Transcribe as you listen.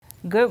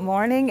Good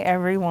morning,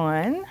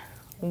 everyone.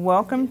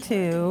 Welcome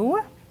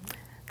to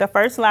the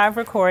first live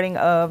recording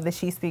of the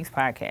SheSpeakz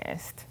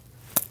podcast.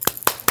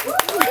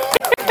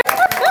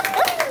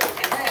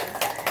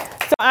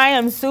 So I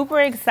am super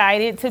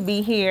excited to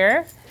be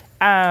here.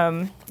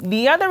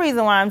 The other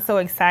reason why I'm so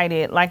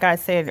excited, like I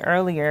said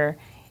earlier,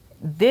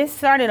 this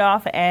started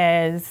off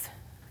as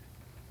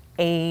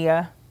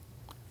a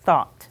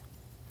thought.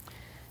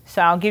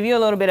 So I'll give you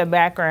a little bit of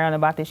background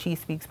about the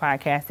SheSpeakz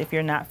podcast if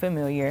you're not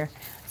familiar.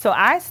 So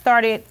I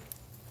started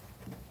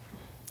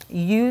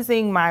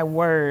using my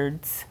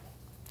words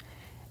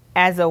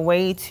as a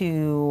way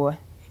to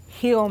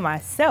heal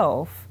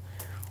myself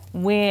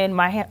when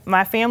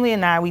my family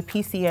and I, we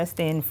PCS'd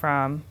in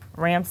from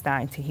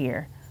Ramstein to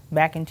here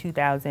back in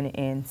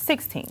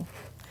 2016.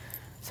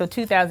 So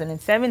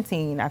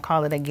 2017, I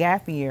call it a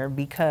gap year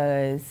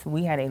because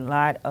we had a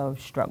lot of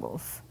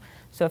struggles.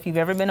 So if you've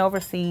ever been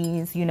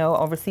overseas, you know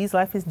overseas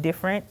life is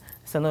different.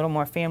 It's a little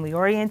more family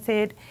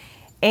oriented.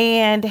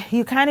 And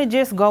you kind of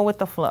just go with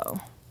the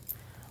flow.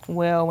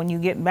 Well, when you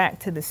get back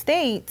to the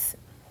States,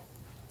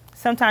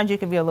 sometimes you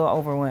can be a little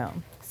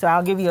overwhelmed. So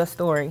I'll give you a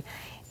story.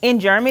 In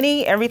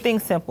Germany,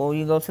 everything's simple.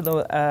 You go to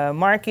the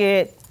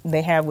market,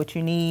 they have what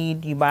you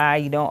need, you buy,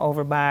 you don't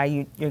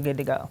overbuy, you're good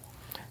to go.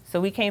 So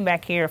we came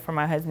back here for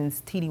my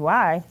husband's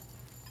TDY,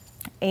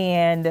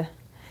 and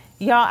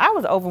y'all, I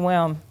was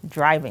overwhelmed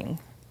driving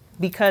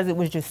because it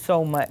was just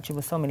so much. It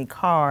was so many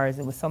cars,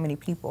 it was so many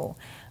people.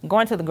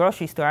 Going to the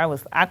grocery store,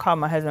 I called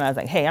my husband, I was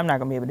like, hey, I'm not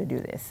gonna be able to do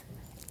this.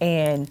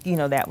 And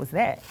that was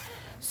that.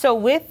 So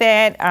with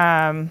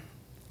that,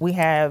 we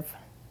have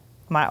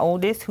my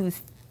oldest,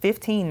 who's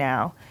 15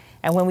 now.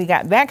 And when we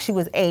got back, she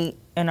was 8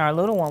 and our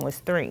little one was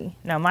 3.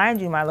 Now,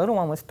 mind you, my little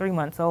one was 3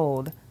 months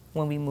old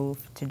when we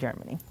moved to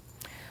Germany.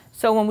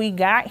 So when we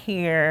got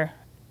here,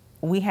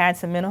 we had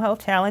some mental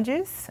health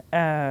challenges.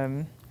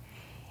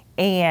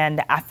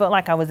 And I felt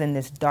like I was in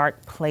this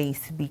dark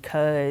place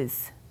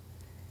because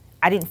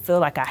I didn't feel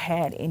like I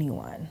had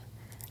anyone.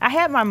 I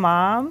had my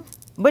mom,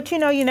 but you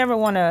never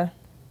want to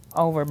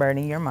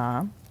overburden your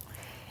mom.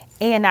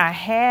 And I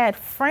had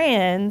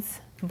friends,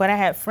 but I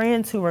had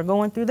friends who were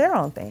going through their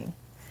own thing.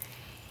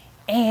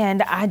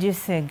 And I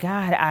just said,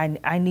 God,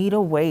 I need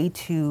a way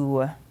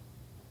to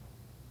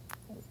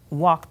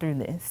walk through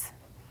this.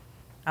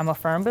 I'm a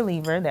firm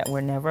believer that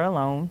we're never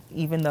alone,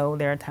 even though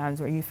there are times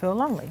where you feel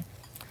lonely.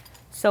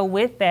 So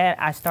with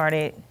that, I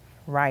started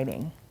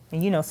writing.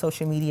 And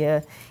social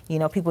media,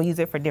 people use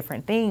it for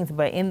different things.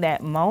 But in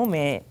that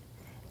moment,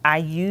 I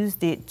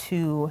used it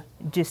to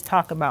just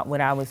talk about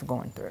what I was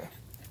going through.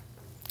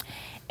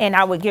 And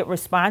I would get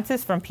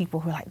responses from people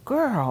who were like,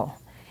 girl,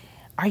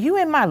 are you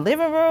in my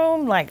living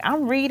room? Like,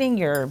 I'm reading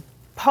your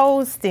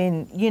post.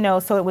 And,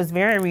 so it was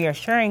very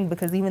reassuring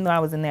because even though I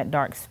was in that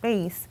dark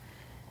space,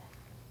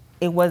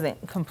 it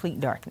wasn't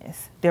complete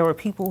darkness. There were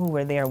people who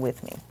were there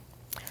with me.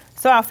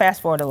 So I'll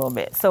fast forward a little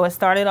bit. So it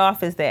started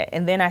off as that.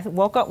 And then I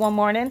woke up one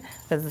morning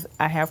because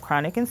I have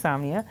chronic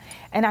insomnia.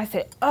 And I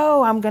said,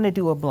 oh, I'm going to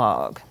do a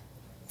blog.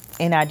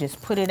 And I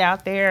just put it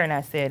out there and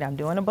I said, I'm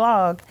doing a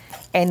blog.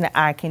 And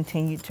I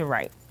continued to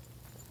write.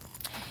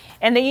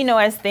 And then,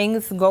 as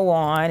things go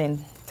on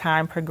and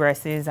time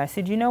progresses, I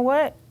said, you know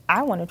what?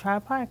 I want to try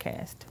a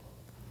podcast.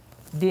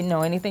 Didn't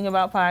know anything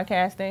about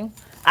podcasting.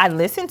 I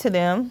listened to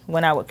them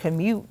when I would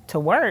commute to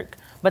work,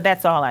 but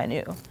that's all I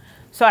knew.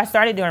 So I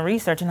started doing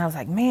research and I was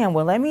like, man,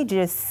 well, let me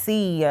just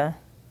see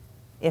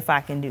if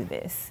I can do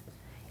this.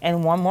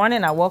 And one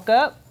morning I woke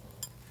up,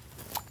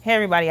 hey,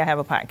 everybody, I have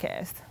a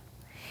podcast.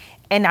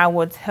 And I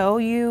will tell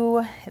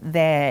you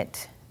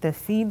that the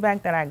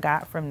feedback that I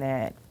got from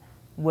that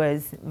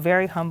was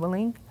very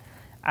humbling.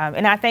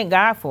 And I thank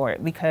God for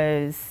it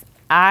because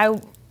I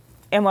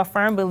am a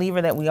firm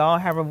believer that we all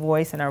have a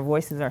voice and our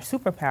voices are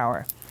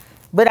superpower.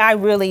 But I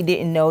really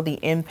didn't know the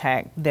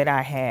impact that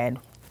I had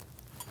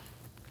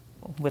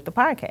with the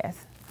podcast.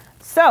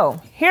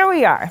 So here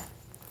we are.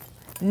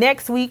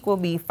 Next week will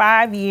be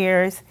 5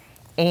 years.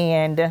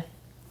 And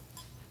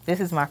this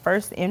is my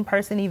first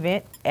in-person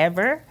event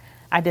ever.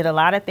 I did a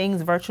lot of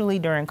things virtually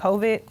during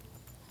COVID.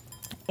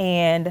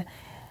 And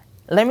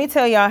let me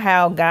tell y'all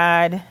how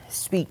God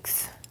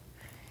speaks.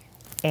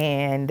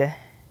 And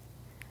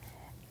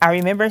I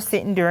remember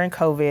sitting during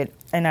COVID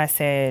and I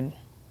said,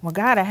 well,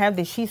 God, I have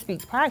this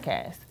SheSpeakz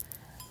podcast.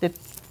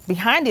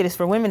 Behind it is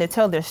for women to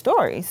tell their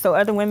stories so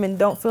other women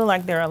don't feel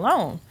like they're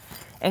alone.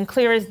 And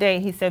clear as day,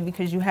 he said,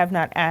 because you have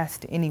not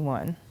asked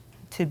anyone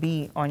to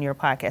be on your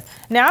podcast.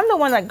 Now, I'm the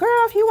one like, girl,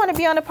 if you want to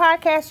be on the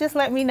podcast, just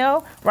let me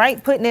know,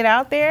 right? Putting it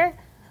out there.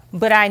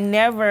 But I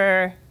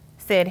never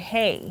said,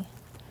 hey,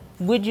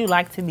 would you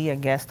like to be a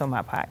guest on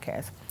my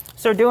podcast?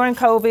 So during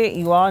COVID,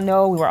 you all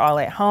know we were all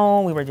at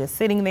home. We were just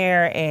sitting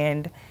there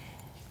and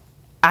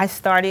I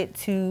started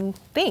to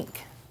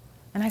think.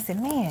 And I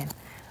said, man,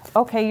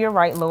 okay, you're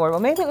right, Lord. Well,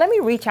 maybe let me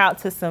reach out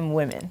to some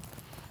women.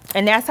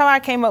 And that's how I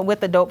came up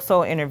with the Dope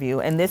Soul interview.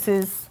 And this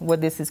is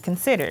what this is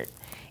considered.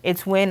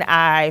 It's when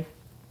I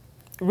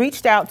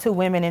reached out to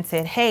women and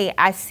said, hey,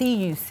 I see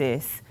you,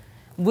 sis.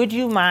 Would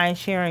you mind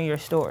sharing your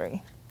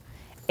story?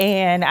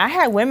 And I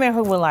had women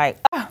who were like,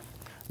 oh,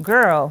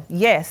 girl,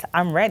 yes,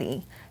 I'm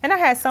ready. And I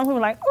had some who were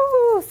like,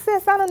 ooh,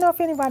 sis, I don't know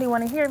if anybody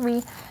want to hear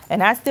me.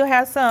 And I still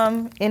have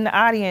some in the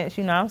audience,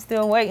 I'm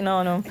still waiting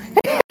on them.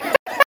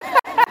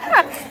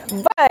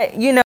 But,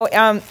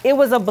 it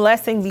was a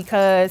blessing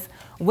because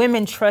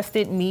women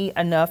trusted me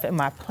enough in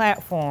my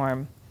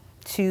platform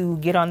to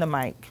get on the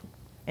mic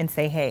and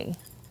say, hey,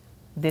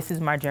 this is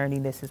my journey,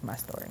 this is my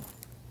story.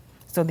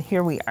 So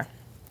here we are.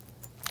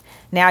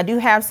 Now, I do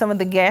have some of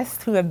the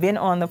guests who have been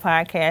on the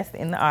podcast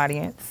in the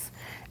audience.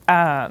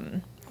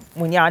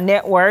 When y'all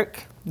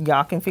network,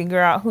 y'all can figure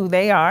out who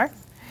they are.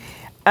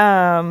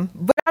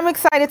 But I'm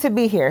excited to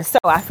be here. So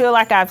I feel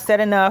like I've said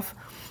enough.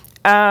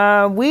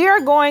 We are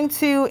going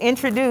to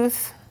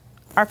introduce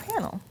our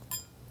panel.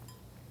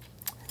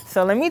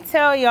 So let me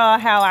tell y'all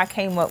how I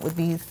came up with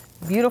these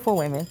beautiful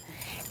women.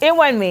 It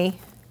wasn't me.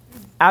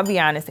 I'll be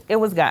honest. It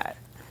was God.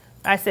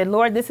 I said,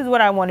 Lord, this is what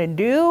I want to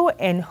do,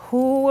 and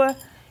who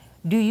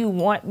do you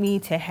want me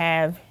to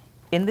have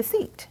in the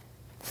seat?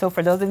 So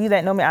for those of you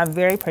that know me, I'm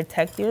very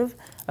protective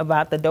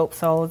about the Dope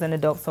Souls and the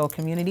Dope Soul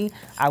community.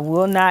 I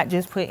will not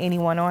just put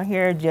anyone on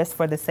here just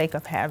for the sake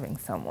of having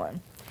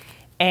someone.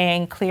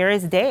 And clear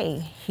as day,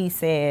 he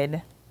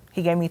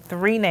gave me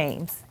 3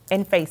 names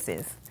and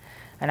faces.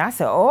 And I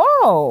said,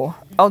 oh,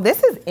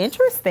 this is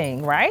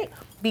interesting, right?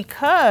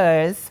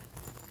 Because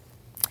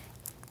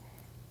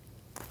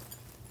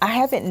I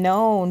haven't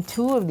known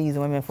 2 of these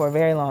women for a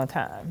very long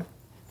time.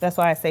 That's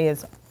why I say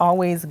it's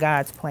always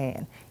God's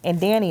plan. And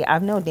Danny,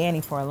 I've known Danny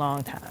for a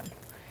long time.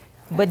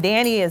 But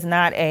Danny is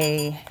not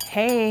a,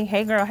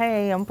 hey girl,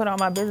 hey, I'm gonna put all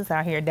my business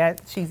out here.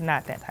 She's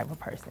not that type of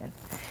person.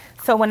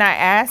 So when I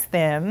asked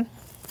them,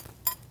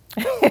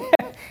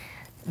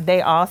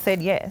 they all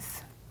said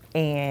yes.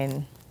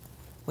 And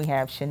we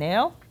have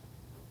Chanel,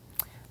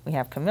 we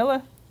have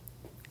Camilla,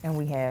 and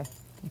we have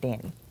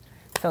Danny.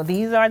 So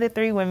these are the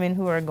 3 women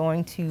who are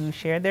going to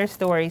share their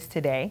stories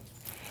today.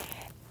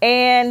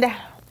 And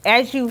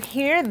as you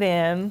hear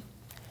them,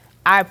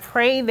 I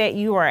pray that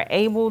you are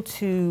able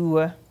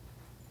to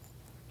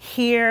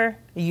hear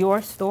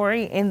your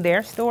story in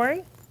their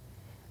story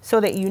so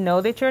that you know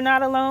that you're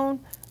not alone,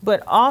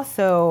 but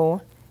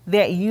also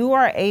that you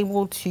are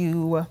able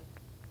to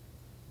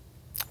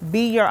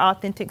be your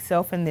authentic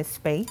self in this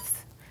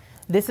space.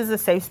 This is a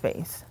safe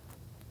space.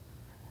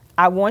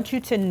 I want you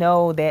to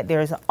know that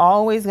there's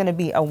always going to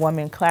be a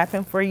woman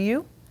clapping for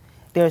you.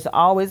 There's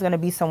always going to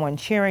be someone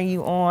cheering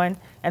you on.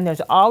 And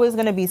there's always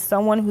going to be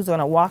someone who's going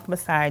to walk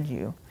beside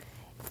you.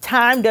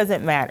 Time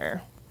doesn't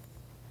matter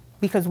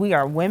because we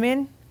are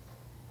women.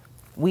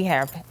 We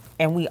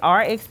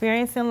are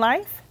experiencing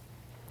life.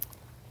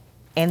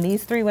 And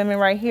these 3 women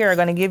right here are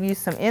going to give you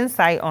some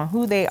insight on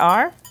who they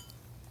are.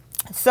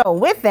 So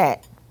with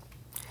that,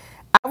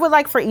 I would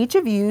like for each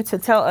of you to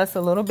tell us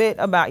a little bit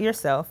about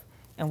yourself.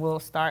 And we'll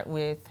start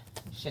with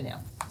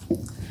Chanel.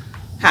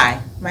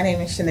 Hi, my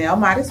name is Chanel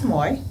Modest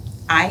Moy.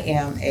 I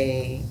am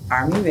a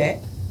Army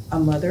vet, a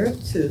mother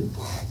of 2.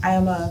 I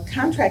am a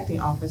contracting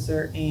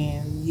officer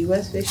in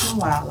U.S. Fish and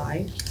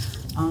Wildlife.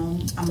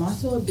 I'm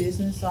also a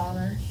business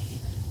owner,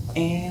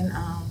 and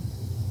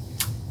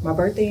my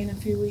birthday in a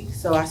few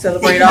weeks, so I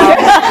celebrate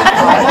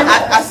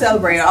I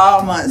celebrate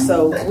all month.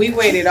 So we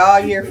waited all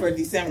year for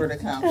December to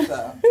come.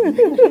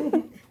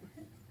 So.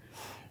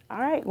 All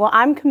right. Well,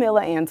 I'm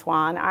Camilla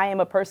Antoine. I am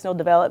a personal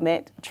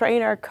development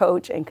trainer,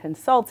 coach, and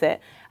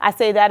consultant. I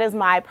say that is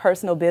my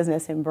personal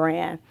business and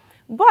brand.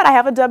 But I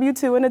have a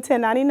W-2 and a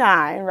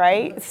 1099,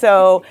 right?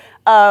 So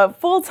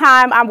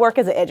full-time, I work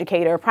as an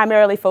educator,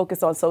 primarily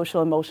focused on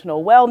social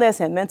emotional wellness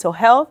and mental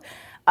health.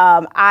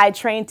 I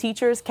train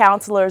teachers,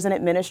 counselors, and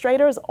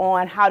administrators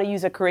on how to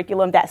use a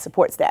curriculum that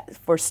supports that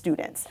for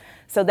students.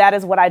 So that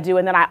is what I do.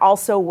 And then I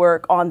also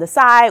work on the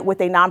side with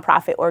a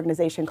nonprofit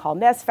organization called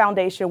Nest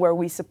Foundation, where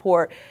we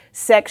support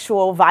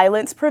sexual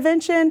violence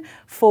prevention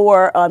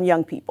for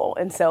young people.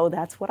 And so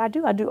that's what I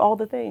do. I do all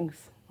the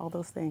things, all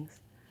those things.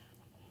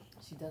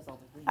 She does all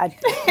the things. I do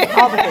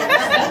all the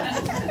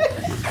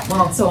things.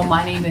 Well, so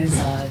my name is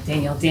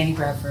Danny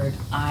Bradford.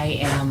 I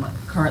am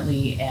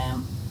currently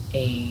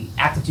a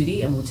active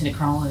duty. I'm a lieutenant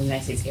colonel in the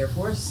United States Air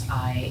Force.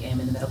 I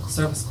am in the Medical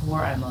Service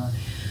Corps. I'm a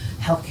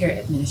healthcare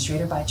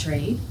administrator by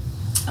trade,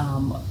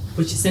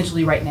 which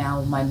essentially right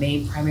now my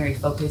main primary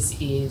focus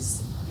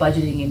is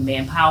budgeting and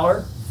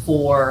manpower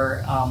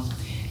for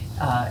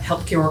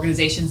healthcare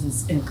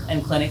organizations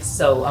and clinics.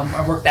 So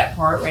I work that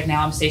part. Right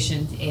now I'm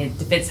stationed in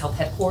Defense Health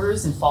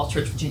Headquarters in Falls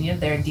Church, Virginia,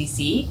 there in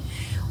DC,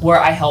 where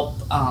I help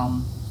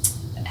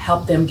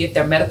them get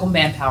their medical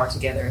manpower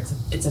together.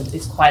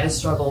 It's quite a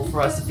struggle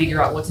for us to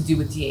figure out what to do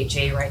with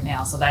DHA right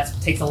now. So that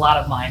takes a lot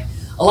of my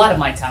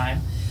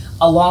time,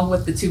 along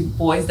with the 2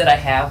 boys that I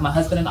have. My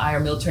husband and I are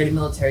military to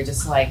military,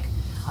 just like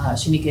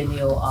Shanika and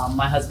Neil.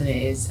 My husband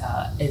is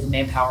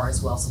manpower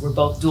as well. So we're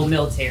both dual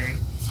military.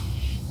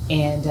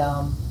 And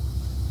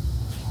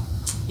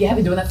I've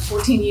been doing that for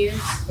 14 years.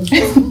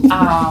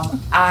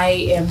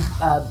 I am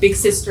a big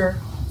sister,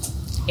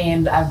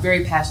 and I'm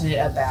very passionate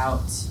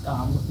about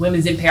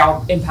women's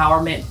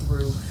empowerment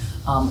through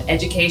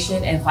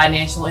education and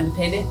financial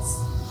independence.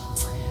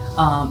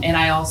 And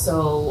I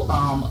also,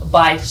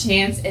 by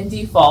chance and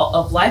default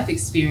of life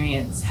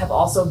experience, have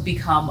also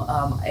become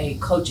a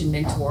coach and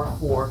mentor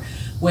for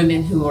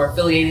women who are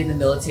affiliated in the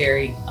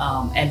military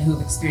and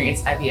who've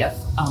experienced IVF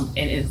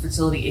and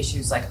infertility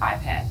issues like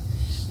I've had.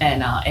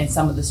 And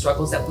some of the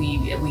struggles that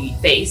we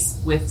face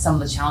with some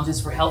of the challenges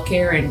for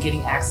healthcare and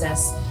getting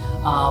access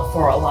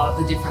for a lot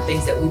of the different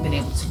things that we've been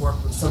able to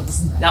work with. So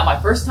this is not my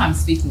first time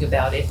speaking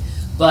about it,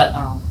 but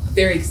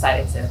very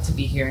excited to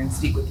be here and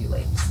speak with you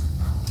ladies.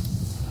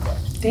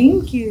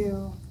 Thank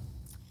you.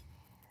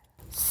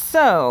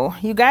 So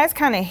you guys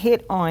kind of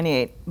hit on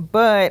it,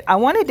 but I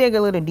want to dig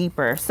a little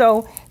deeper.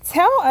 So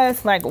tell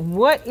us, like,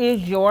 what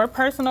is your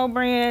personal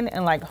brand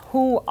and, like,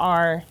 who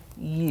are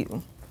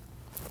you?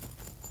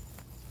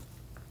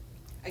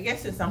 I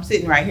guess since I'm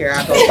sitting right here,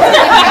 I'll go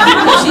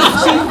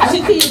first.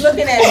 she keeps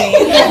looking at me.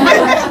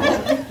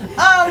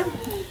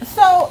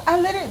 So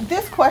I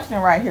this question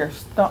right here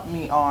stumped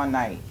me all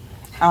night.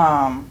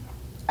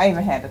 I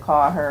even had to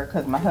call her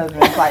because my husband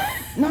was like,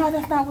 no,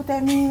 that's not what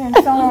that means, and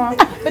so on.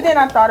 But then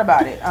I thought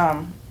about it.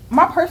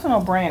 My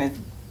personal brand is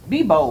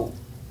be bold.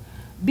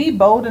 Be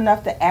bold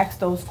enough to ask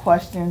those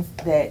questions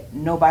that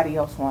nobody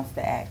else wants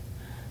to ask.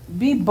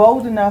 Be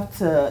bold enough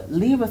to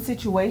leave a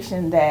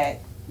situation that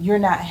you're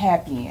not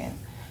happy in.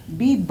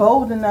 Be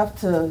bold enough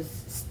to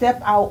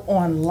step out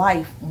on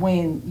life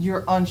when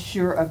you're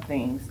unsure of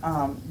things.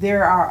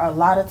 There are a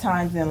lot of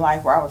times in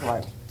life where I was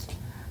like,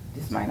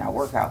 this might not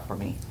work out for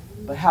me.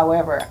 But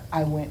however,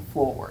 I went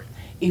forward.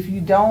 If you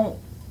don't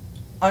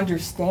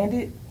understand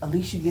it, at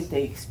least you get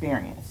the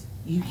experience.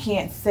 You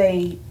can't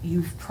say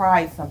you've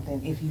tried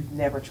something if you've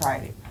never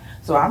tried it.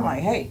 So I'm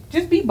like, hey,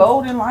 just be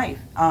bold in life.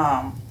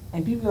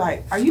 And people are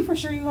like, are you for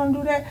sure you're going to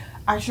do that?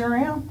 I sure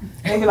am.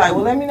 And they be like,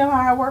 well, let me know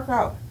how I work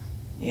out.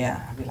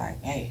 Yeah, I'd be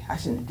like, hey, I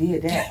shouldn't have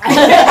did that.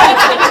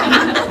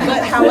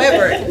 But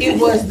however, it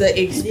was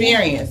the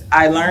experience.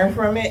 I learned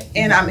from it,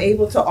 and I'm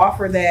able to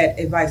offer that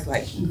advice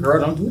like, girl,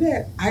 don't do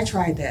that. I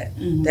tried that.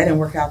 That didn't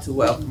work out too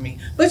well for me.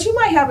 But you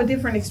might have a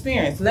different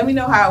experience. Let me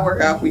know how it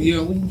worked out for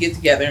you, and we can get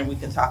together and we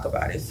can talk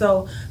about it.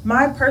 So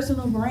my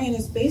personal brand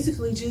is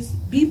basically just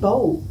be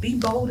bold. Be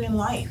bold in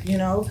life, you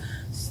know.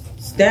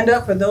 Stand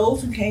up for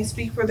those who can't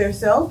speak for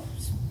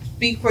themselves.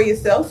 Speak for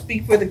yourself.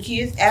 Speak for the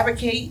kids.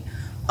 Advocate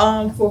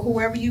for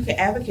whoever you can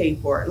advocate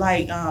for.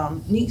 Like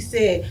Neek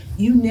said,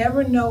 you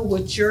never know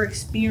what your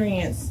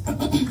experience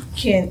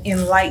can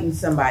enlighten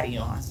somebody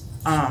on.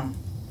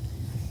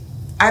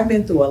 I've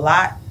been through a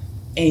lot,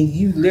 and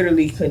you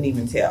literally couldn't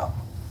even tell.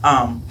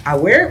 I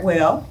wear it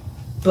well,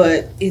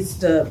 but it's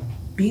the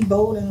be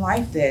bold in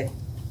life that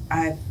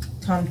I've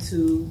come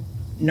to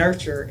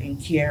nurture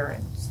and care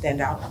and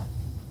stand out on.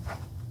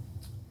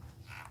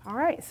 All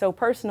right, so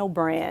personal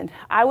brand.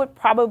 I would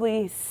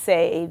probably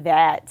say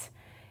that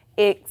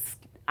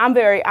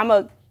I'm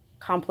a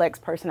complex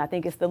person. I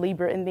think it's the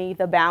Libra in me.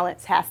 The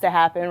balance has to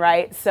happen,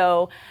 right?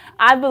 So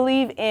I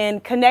believe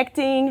in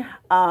connecting.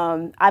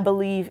 I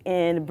believe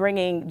in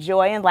bringing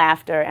joy and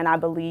laughter, and I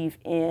believe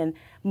in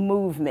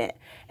movement.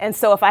 And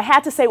so if I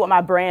had to say what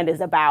my brand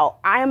is about,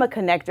 I am a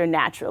connector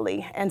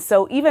naturally. And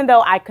so even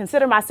though I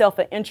consider myself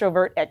an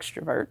introvert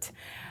extrovert,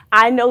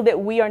 I know that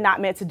we are not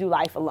meant to do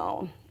life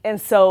alone. And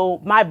so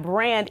my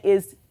brand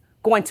is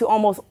going to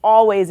almost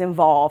always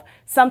involve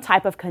some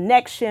type of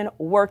connection,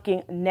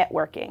 working,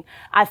 networking.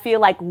 I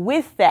feel like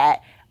with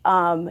that,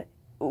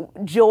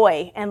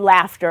 joy and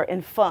laughter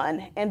and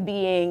fun and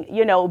being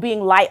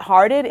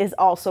lighthearted is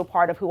also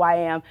part of who I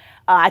am.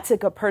 I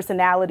took a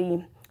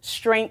personality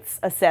strengths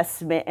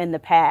assessment in the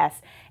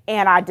past,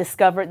 and I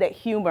discovered that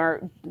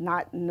humor,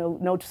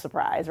 no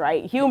surprise,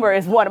 right? Humor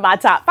is one of my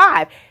top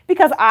 5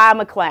 because I'm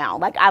a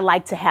clown. Like, I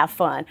like to have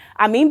fun.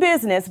 I mean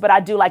business, but I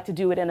do like to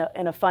do it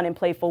in a fun and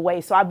playful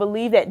way. So I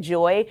believe that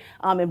joy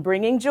and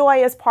bringing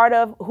joy is part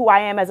of who I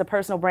am as a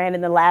personal brand.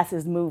 And the last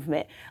is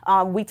movement.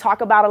 We talk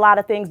about a lot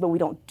of things, but we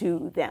don't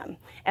do them.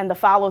 And the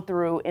follow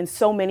through in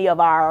so many of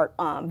our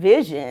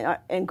vision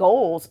and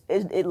goals,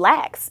 it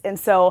lacks. And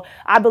so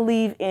I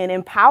believe in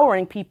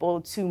empowering people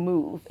to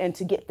move and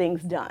to get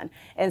things done.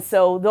 And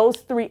so those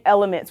 3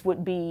 elements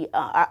would be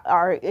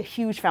are a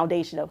huge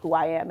foundation of who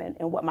I am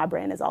and what my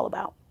brand is all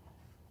about.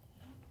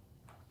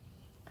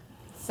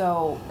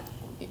 So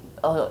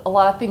a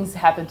lot of things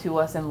happen to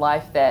us in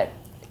life that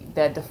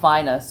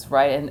define us,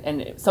 right?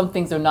 And some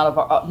things are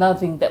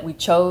nothing that we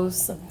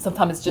chose.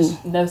 Sometimes it's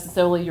just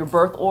necessarily your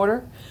birth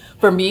order.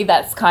 For me,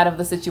 that's kind of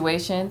the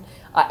situation.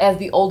 As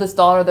the oldest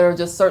daughter, there are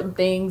just certain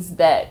things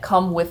that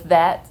come with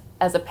that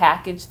as a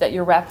package that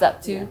you're wrapped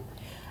up to.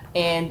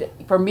 And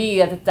for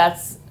me,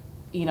 that's,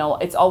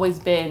 it's always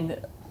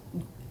been,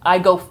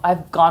 I've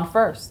gone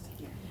first.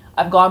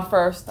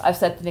 I've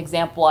set an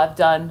example. I've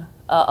done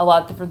a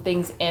lot of different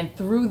things. And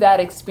through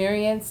that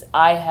experience,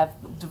 I have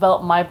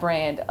developed my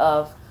brand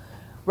of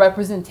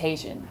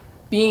representation,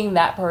 being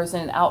that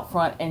person out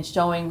front and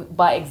showing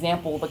by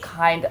example the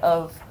kind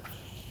of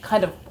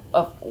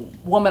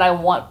woman I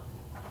want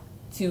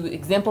to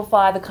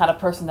exemplify, the kind of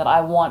person that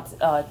I want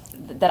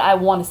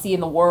to see in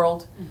the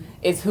world.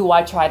 is who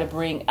I try to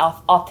bring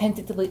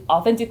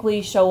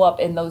authentically show up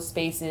in those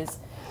spaces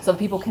so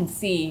people can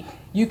see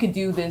you could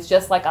do this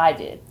just like I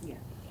did. Yeah.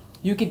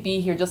 You could be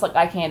here just like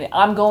I can.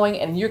 I'm going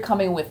and you're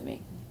coming with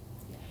me.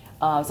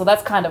 So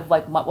that's kind of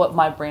like what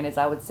my brand is,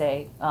 I would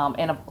say,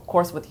 and of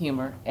course with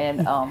humor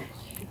and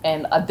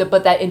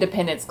but that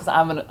independence, because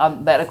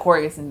I'm that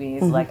Aquarius in me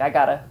is like I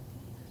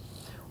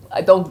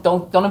don't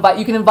invite.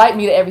 You can invite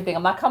me to everything.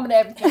 I'm not coming to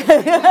everything.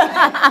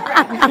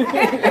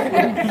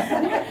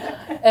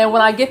 And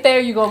when I get there,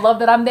 you're gonna love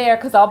that I'm there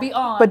because I'll be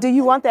on. But do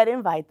you want that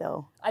invite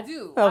though? I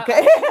do.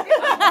 Okay.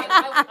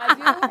 I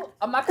do.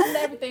 I'm not coming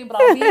to everything, but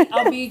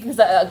I'll be because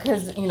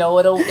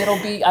it'll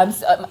be.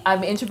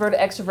 I'm introvert,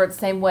 extrovert the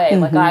same way.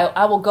 Like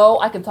I will go.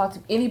 I can talk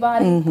to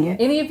anybody,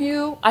 any of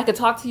you. I could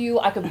talk to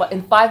you.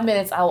 In 5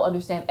 minutes I will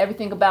understand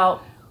everything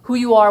about who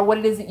you are, what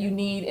it is that you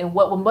need, and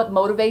what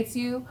motivates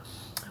you.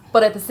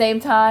 But at the same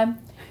time,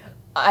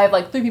 I have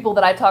like 3 people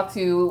that I talk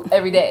to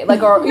every day,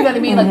 like, or you know what I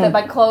mean, like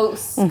my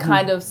close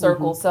kind of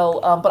circle.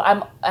 So,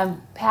 but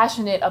I'm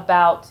passionate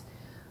about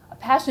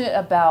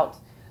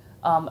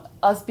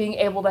us being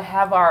able to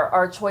have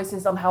our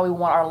choices on how we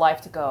want our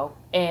life to go,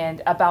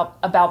 and about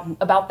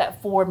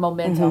that forward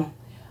momentum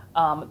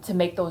to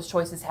make those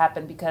choices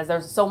happen. Because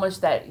there's so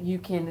much that you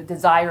can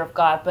desire of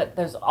God, but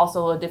there's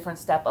also a different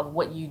step of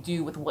what you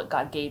do with what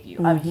God gave you.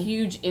 I'm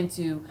huge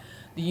into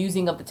the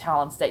using of the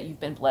talents that you've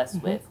been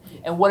blessed with,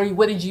 and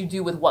what did you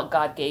do with what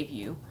God gave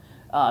you?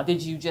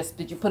 Did you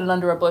put it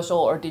under a bushel,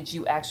 or did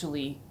you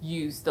actually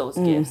use those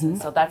gifts? And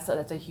so that's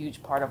a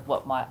huge part of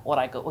what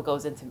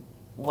goes into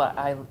what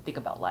I think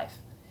about life.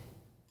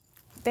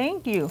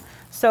 Thank you.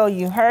 So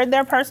you heard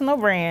their personal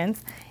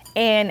brands,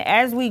 and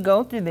as we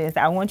go through this,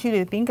 I want you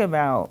to think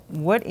about,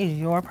 what is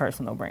your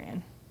personal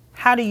brand?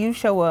 How do you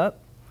show up?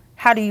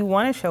 How do you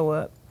want to show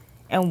up?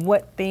 And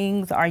what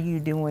things are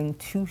you doing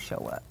to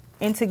show up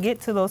and to get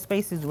to those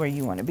spaces where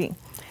you want to be?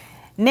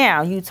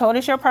 Now, you told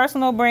us your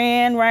personal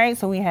brand, right?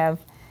 So we have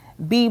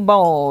be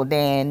bold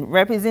and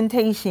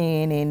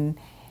representation. And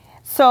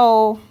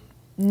so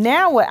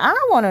now what I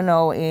want to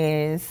know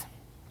is,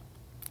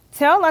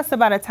 tell us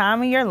about a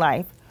time in your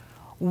life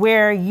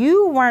where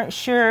you weren't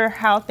sure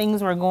how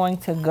things were going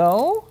to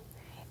go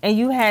and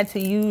you had to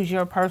use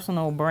your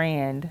personal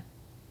brand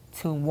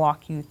to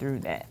walk you through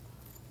that.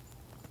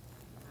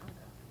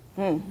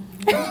 I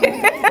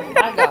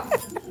go.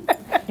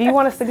 Do you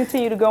want us to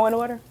continue to go in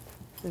order?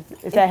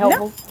 Is that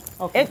helpful?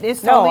 No. Okay.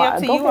 It's totally up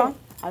to go you. ahead.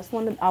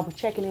 I was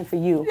checking in for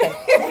you.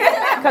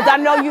 Because I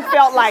know you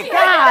felt like,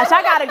 gosh,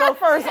 I got to go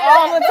first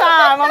all the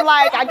time. I'm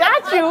like, I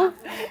got you.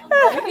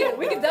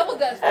 We can double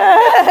dutch.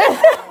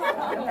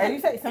 As you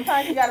say,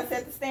 sometimes you got to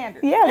set the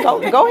standard. Yeah,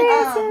 go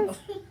ahead,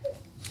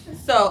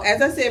 sis. So,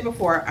 as I said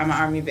before, I'm an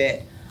Army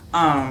vet.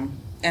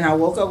 And I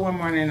woke up one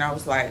morning and I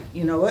was like,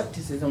 you know what?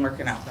 This isn't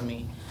working out for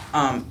me.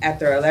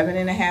 After 11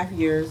 and a half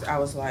years, I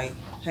was like,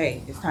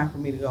 hey, it's time for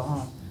me to go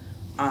home.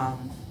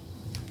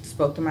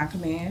 Spoke to my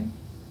command,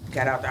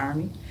 got out the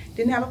Army,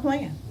 didn't have a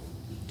plan,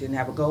 didn't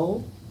have a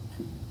goal.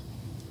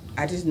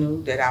 I just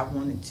knew that I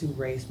wanted to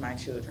raise my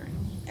children.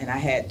 And I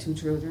had 2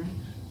 children,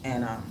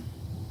 and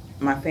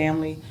my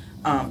family,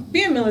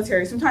 being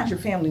military, sometimes your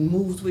family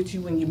moves with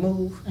you when you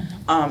move.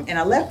 And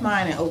I left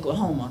mine in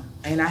Oklahoma,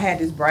 and I had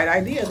this bright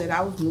idea that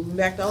I was moving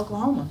back to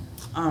Oklahoma.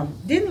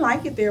 Didn't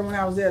like it there when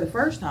I was there the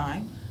first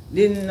time,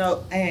 didn't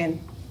know,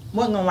 and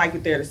wasn't gonna like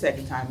it there the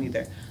second time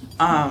either.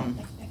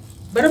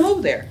 But I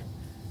moved there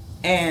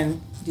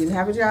and didn't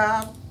have a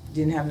job,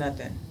 didn't have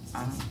nothing.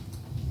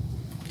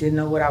 Didn't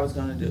know what I was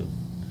gonna do.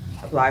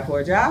 Applied for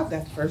a job,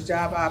 that's the first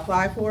job I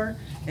applied for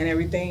and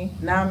everything.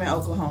 Now I'm in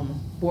Oklahoma,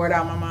 bored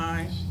out of my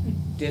mind,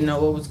 didn't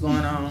know what was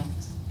going on.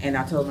 And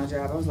I told my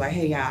job, I was like,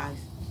 hey guys,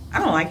 I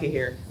don't like it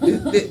here.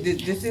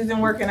 This isn't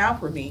working out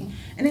for me.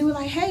 And they were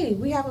like, hey,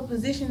 we have a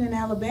position in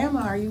Alabama.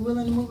 Are you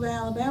willing to move to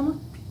Alabama?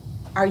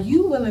 Are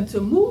you willing to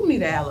move me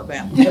to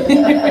Alabama?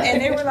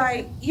 And they were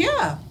like,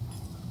 yeah.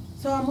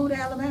 So I moved to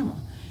Alabama.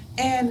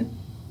 And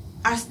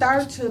I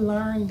started to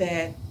learn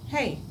that,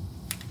 hey,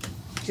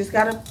 just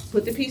got to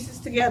put the pieces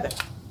together.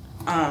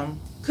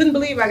 Couldn't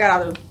believe I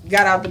got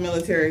out the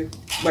military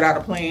without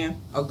a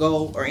plan, a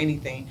goal, or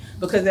anything.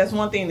 Because that's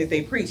one thing that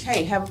they preach.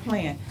 Hey, have a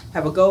plan,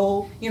 have a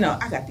goal. You know,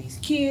 I got these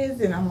kids,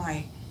 and I'm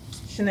like,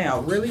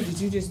 Chanel, really? Did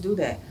you just do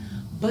that?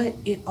 But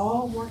it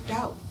all worked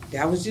out.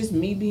 That was just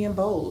me being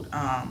bold.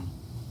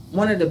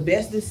 One of the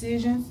best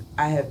decisions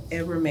I have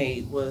ever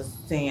made was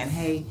saying,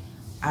 hey,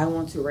 I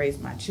want to raise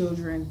my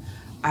children.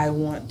 I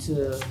want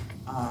to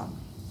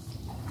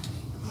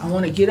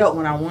get up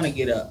when I want to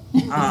get up.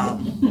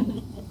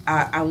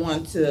 I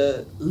want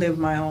to live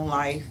my own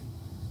life.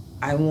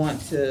 I want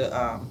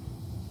to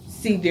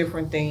see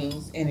different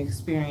things and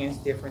experience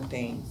different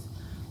things.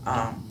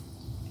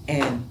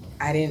 And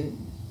I didn't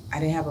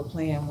have a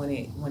plan when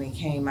it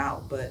came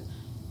out, but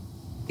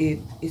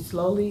it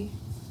slowly.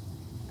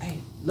 Hey,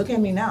 look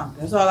at me now.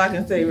 That's all I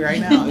can say right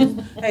now.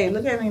 Hey,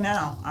 look at me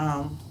now.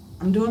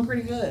 I'm doing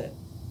pretty good.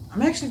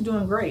 I'm actually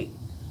doing great.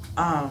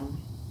 And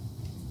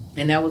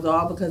that was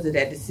all because of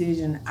that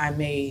decision I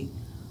made,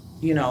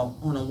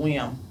 on a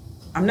whim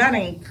I'm not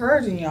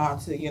encouraging y'all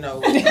to,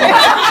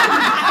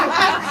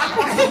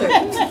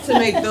 to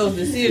make those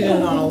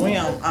decisions on a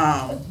whim.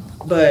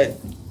 But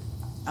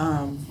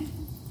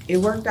it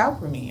worked out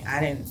for me. I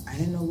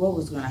didn't know what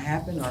was going to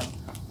happen or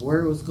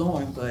where it was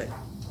going, but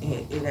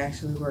it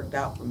actually worked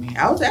out for me.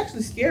 I was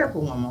actually scared for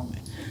one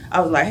moment. I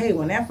was like, hey,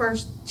 when that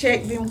first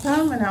check didn't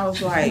come, and I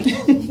was like,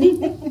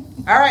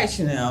 all right,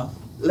 Chanel,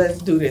 let's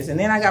do this. And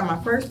then I got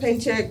my first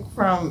paycheck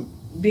from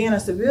being a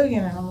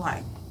civilian, and I'm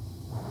like,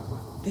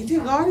 they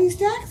took all these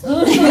taxes?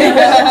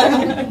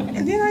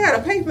 And then I got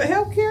to pay for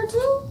health care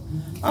too?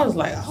 I was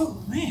like,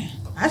 oh man,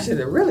 I should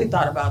have really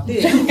thought about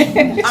this.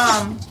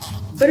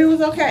 But it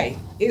was okay.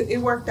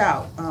 It worked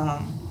out.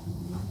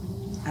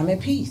 I'm at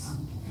peace.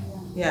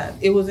 Yeah,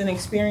 it was an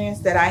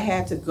experience that I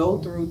had to go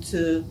through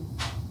to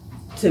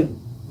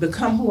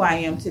become who I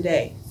am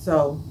today.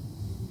 So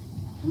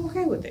I'm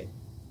okay with it.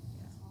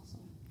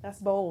 That's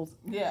bold.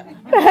 Yeah.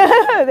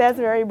 That's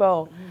very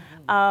bold.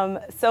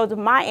 So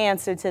my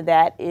answer to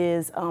that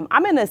is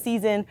I'm in a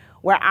season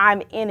where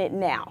I'm in it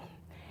now.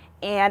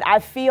 And I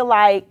feel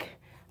like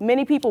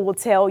many people will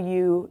tell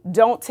you,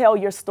 don't tell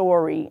your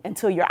story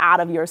until you're out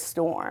of your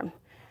storm.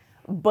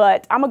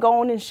 But I'm going to go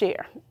on and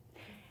share.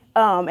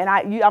 And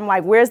I'm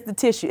like, where's the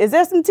tissue? Is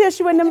there some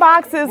tissue in them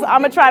boxes?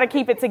 I'm going to try to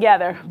keep it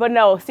together. But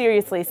no,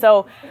 seriously.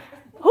 So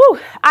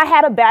I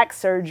had a back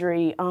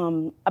surgery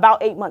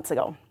about 8 months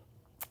ago.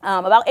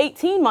 About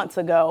 18 months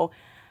ago,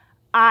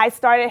 I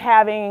started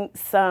having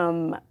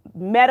some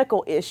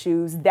medical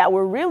issues that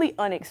were really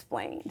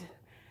unexplained.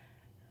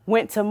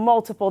 Went to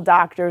multiple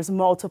doctors,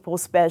 multiple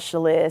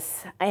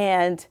specialists,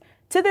 and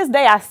to this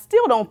day, I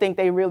still don't think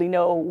they really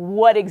know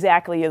what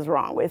exactly is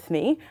wrong with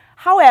me.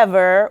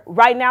 However,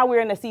 right now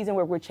we're in a season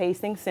where we're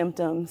chasing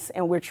symptoms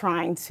and we're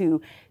trying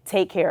to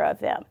take care of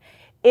them.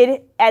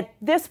 At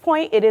this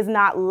point, it is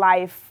not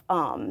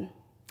life-threatening,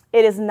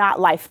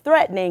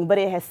 but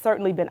it has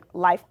certainly been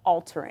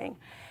life-altering.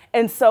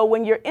 And so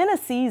when you're in a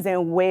season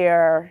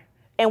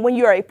and when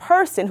you're a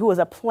person who is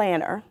a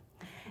planner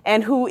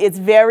and who is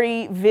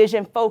very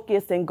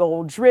vision-focused and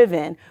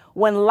goal-driven,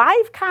 when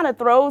life kind of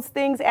throws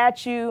things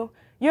at you,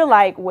 you're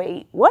like,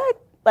 wait,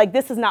 what? Like,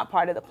 this is not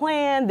part of the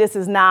plan. This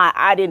is not,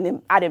 I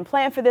didn't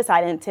plan for this. I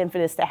didn't intend for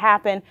this to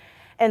happen.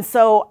 And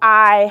so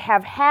I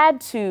have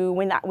had to,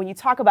 when you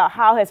talk about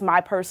how has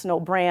my personal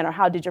brand or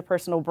how did your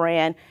personal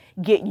brand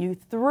get you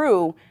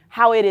through,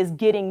 how it is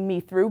getting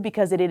me through,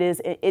 because it is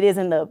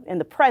in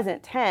the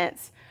present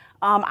tense.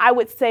 I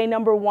would say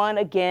number one,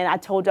 again, I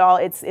told y'all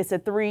it's a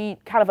three,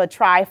 kind of a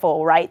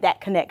trifold, right?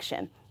 That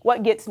connection.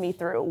 What gets me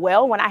through?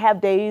 Well, when I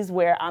have days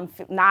where I'm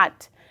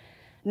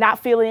not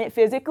feeling it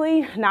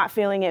physically, not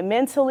feeling it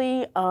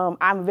mentally,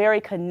 I'm very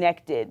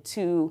connected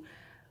to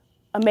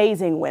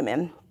amazing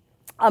women,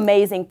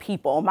 amazing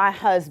people, my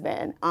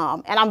husband,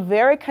 and I'm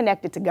very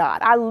connected to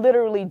God. I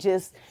literally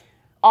just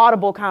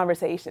audible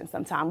conversations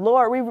sometimes.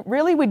 Lord,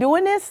 we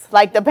doing this?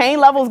 Like, the pain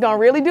level is gonna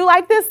really do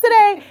like this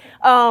today?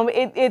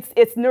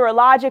 It's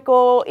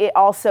neurological. It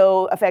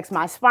also affects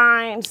my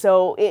spine,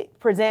 so it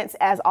presents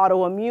as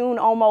autoimmune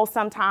almost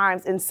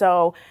sometimes, and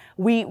so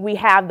we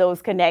have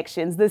those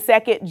connections. The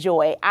second,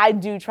 joy. I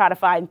do try to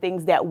find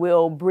things that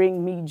will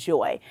bring me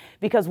joy,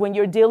 because when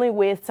you're dealing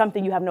with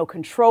something you have no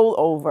control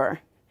over,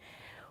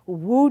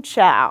 woo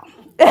child,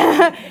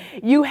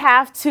 you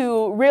have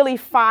to really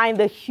find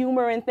the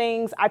humor in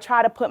things. I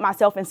try to put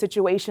myself in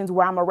situations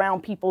where I'm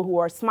around people who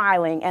are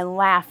smiling and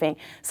laughing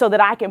so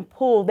that I can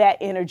pull that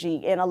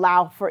energy and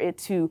allow for it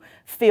to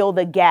fill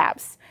the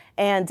gaps.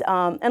 And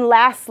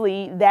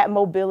lastly, that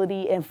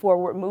mobility and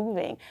forward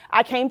moving.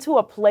 I came to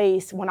a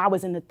place when I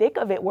was in the thick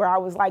of it where I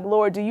was like,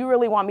 Lord, do you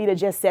really want me to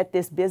just set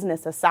this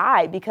business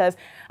aside? Because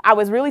I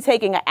was really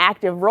taking an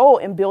active role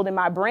in building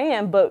my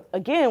brand. But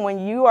again, when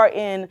you are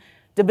in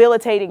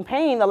debilitating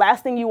pain, the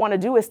last thing you want to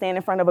do is stand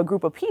in front of a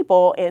group of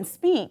people and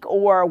speak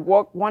or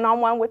work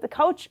one-on-one with the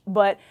coach.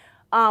 But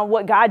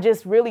what God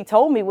just really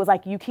told me was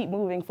like, you keep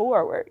moving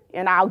forward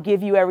and I'll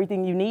give you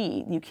everything you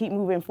need. You keep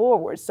moving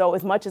forward. So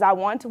as much as I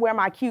want to wear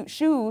my cute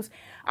shoes,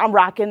 I'm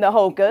rocking the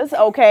Hokas,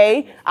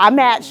 okay? I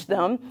matched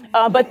them.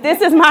 But this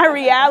is my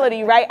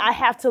reality, right? I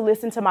have to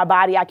listen to my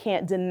body. I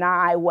can't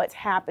deny what's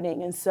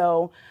happening. And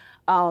so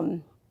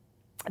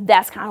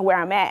that's kind of where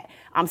I'm at.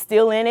 I'm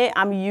still in it.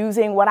 I'm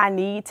using what I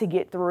need to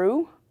get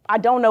through. I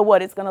don't know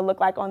what it's going to look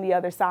like on the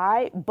other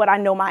side, but I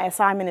know my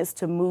assignment is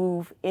to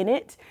move in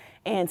it.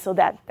 And so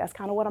that's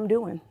kind of what I'm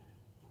doing.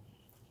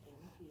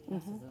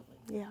 Mm-hmm.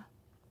 Yeah.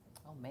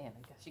 Oh man,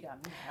 I guess you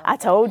got me. I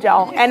told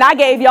y'all, and I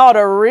gave y'all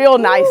the real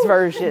nice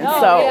version.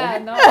 No, so yeah,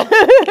 no,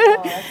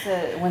 that's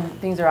it. When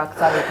things are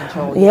outside of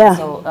control. Yeah.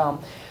 So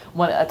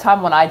a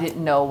time when I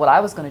didn't know what I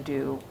was going to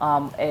do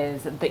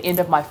is the end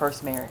of my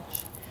first marriage.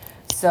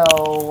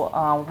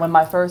 So when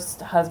my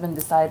first husband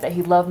decided that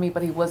he loved me,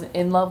 but he wasn't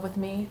in love with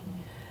me,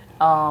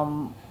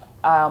 I'm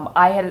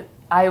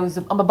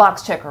a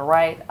box checker,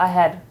 right? I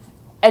had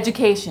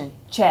education,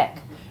 check.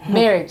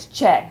 Marriage,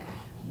 check.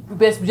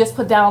 Just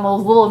put down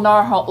those little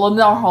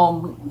Lennar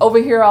home over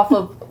here off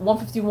of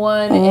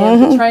 151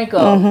 and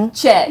Petranco,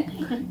 check,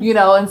 you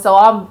know, and so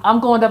I'm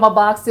going to my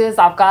boxes.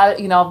 I've got,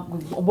 you know,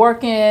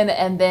 working,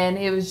 and then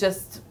it was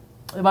just,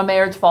 my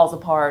marriage falls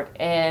apart.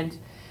 And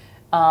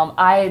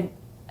I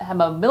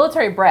am a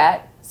military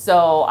brat,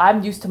 so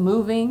I'm used to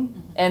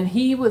moving, and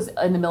he was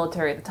in the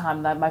military at the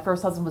time. My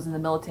first husband was in the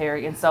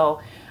military, and so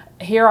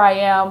here I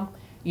am,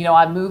 you know,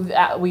 I moved,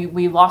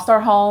 we lost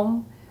our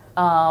home,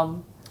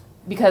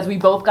 because we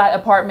both got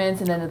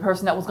apartments, and then the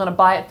person that was going to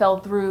buy it fell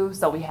through.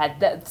 So we had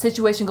that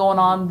situation going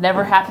on,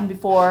 never happened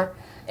before,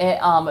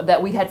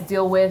 that we had to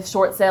deal with,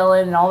 short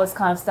selling and all this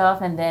kind of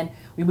stuff. And then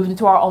we moved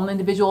into our own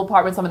individual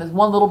apartments. I'm in this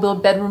one little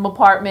bedroom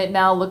apartment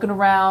now, looking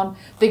around,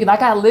 thinking I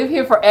got to live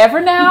here forever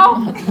now.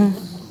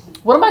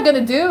 What am I going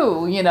to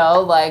do? You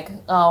know, like,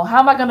 how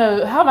am I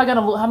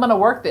going to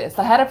work this?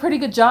 I had a pretty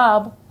good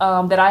job,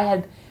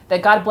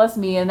 that God blessed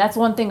me. And that's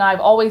one thing he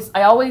always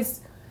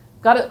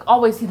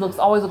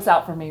looks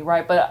out for me,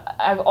 right? But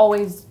I've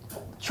always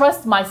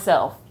trust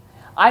myself.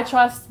 I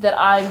trust that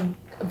I'm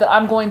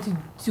going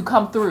to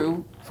come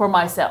through for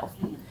myself.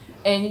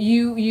 And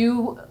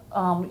you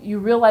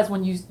realize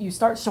when you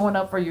start showing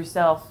up for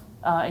yourself,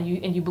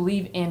 and you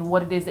believe in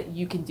what it is that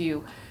you can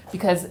do,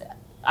 because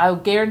I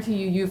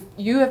guarantee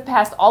you have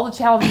passed all the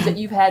challenges that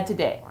you've had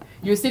today.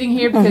 You're sitting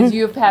here because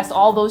you have passed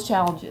all those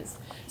challenges.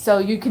 So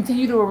you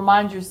continue to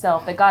remind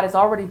yourself that God has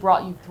already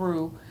brought you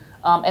through.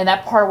 And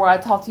that part where I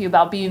talked to you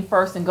about being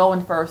first and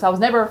going first, I was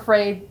never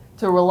afraid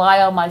to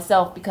rely on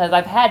myself because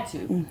I've had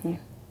to.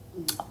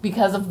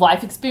 Because of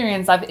life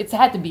experience, it's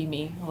had to be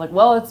me. I'm like,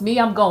 well, it's me,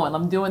 I'm going.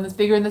 I'm doing this,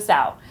 figuring this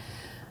out.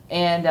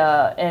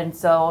 And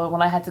so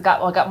when I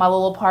got my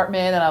little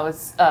apartment, and I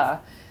was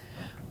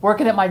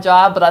working at my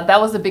job, but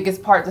that was the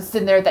biggest part, just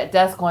sitting there at that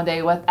desk one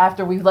day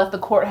after we left the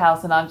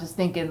courthouse, and I'm just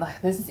thinking,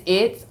 like, this is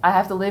it? I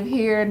have to live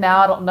here? Now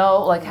I don't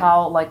know, like,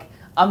 how, like,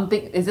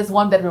 is this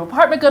one bedroom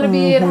apartment going to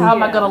be it? How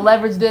am I going to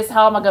leverage this?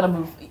 How am I going to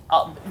move?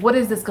 What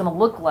is this going to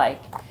look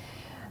like?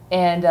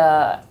 And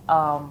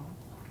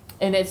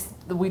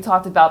we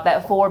talked about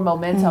that forward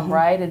momentum,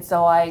 right? And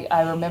so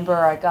I remember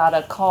I got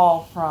a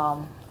call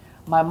from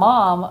my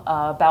mom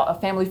about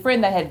a family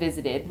friend that had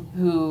visited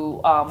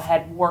who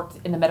had worked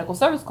in the Medical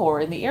Service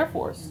Corps in the Air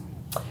Force.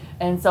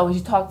 And so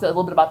she talked a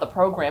little bit about the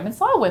program. And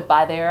so I went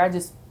by there. I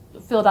just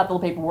filled out the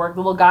little paperwork.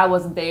 The little guy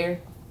wasn't there.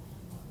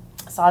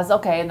 So I was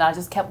okay, and I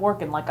just kept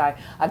working. Like I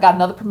got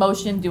another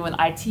promotion doing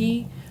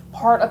IT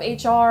part of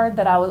HR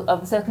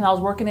of the section I was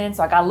working in.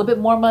 So I got a little bit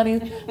more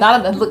money.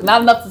 Not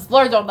enough to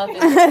splurge on nothing.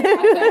 I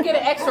couldn't get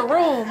an extra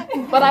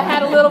room, but I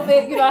had a little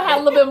bit, you know, I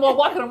had a little bit more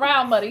walking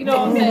around money. You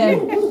know what I'm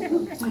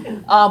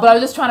saying? But I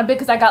was just trying to bid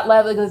because I got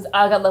left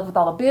with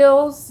all the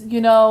bills,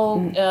 you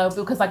know,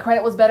 because my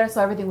credit was better,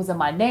 so everything was in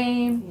my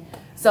name.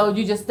 So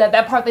you just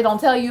that part they don't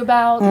tell you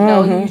about. You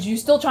know, you're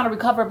still trying to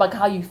recover like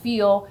how you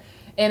feel.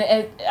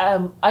 And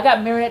I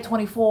got married at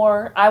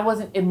 24. I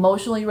wasn't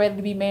emotionally ready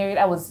to be married.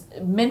 I was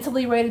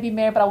mentally ready to be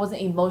married, but I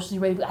wasn't emotionally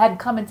ready. I hadn't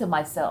come into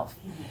myself.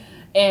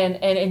 And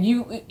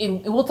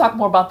we'll talk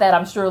more about that,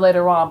 I'm sure,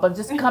 later on. But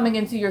just coming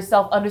into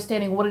yourself,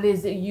 understanding what it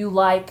is that you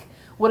like,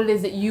 what it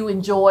is that you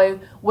enjoy,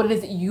 what it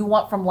is that you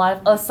want from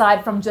life,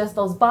 aside from just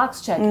those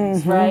box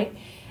checkings, right?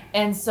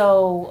 And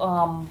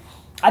so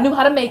I knew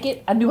how to make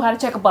it. I knew how to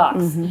check a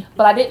box,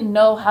 but I didn't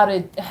know how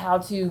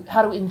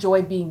to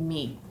enjoy being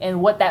me and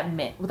what that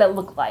meant, what that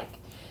looked like.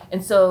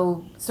 And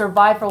so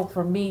survival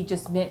for me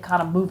just meant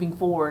kind of moving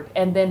forward.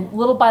 And then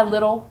little by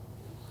little,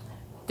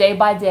 day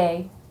by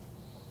day,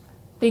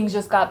 things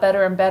just got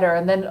better and better.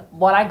 And then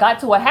when I got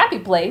to a happy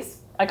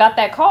place, I got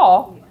that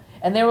call,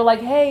 and they were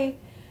like, "Hey,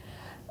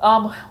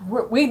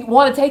 we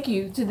want to take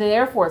you to the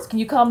Air Force. Can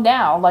you come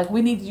now? Like,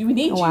 we need you.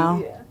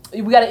 Wow.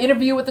 We got an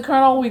interview with the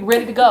colonel. We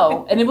ready to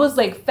go." And it was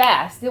like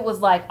fast. It was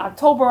like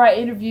October I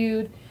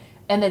interviewed,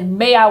 and then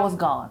May I was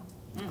gone.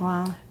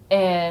 Wow.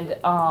 And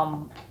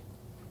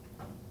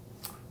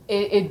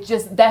it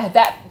just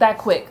that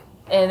quick.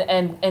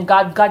 And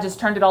God just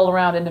turned it all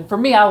around. And then for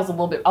me, I was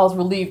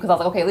relieved because I was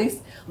like, okay, at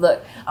least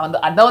look,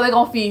 I know they're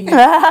gonna feed me.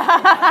 I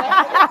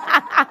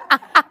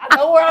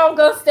know where I'm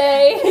gonna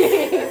stay.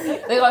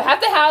 They're gonna have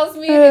to house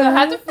me. They're gonna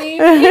have to feed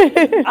me.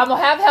 I'm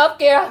gonna have health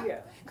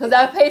care. Because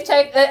that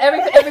paycheck,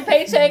 every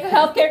paycheck,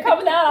 healthcare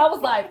coming out, I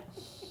was like,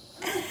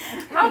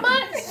 how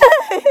much?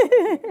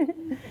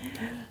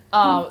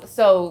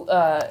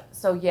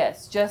 So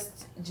yes,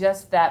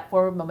 just that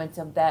forward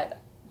momentum, that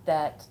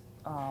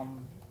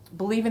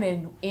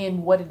believing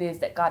in what it is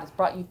that God has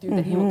brought you through,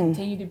 that He will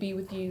continue to be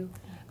with you,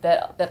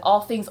 that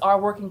all things are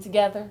working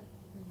together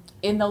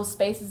in those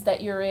spaces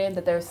that you're in,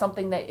 that there's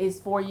something that is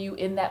for you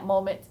in that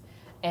moment,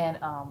 and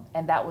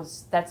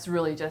that's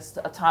really just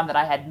a time that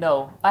I had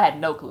no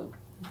clue.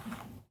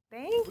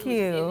 Thank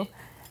you.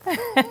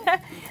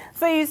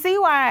 So you see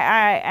why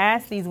I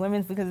ask these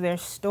women, because their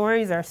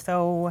stories are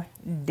so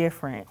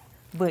different,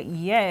 but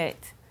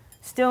yet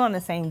still on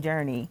the same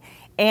journey.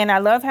 And I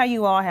love how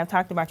you all have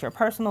talked about your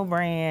personal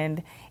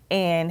brand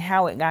and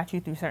how it got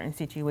you through certain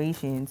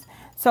situations.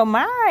 So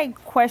my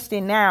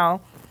question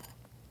now,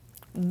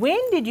 when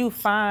did you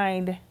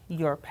find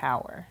your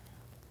power?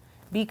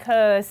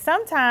 because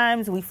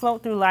sometimes we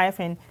float through life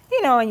and,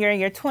 when you're in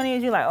your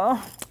 20s, you're like,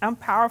 oh, I'm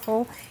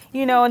powerful,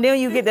 and then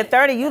you get to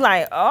 30, you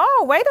like,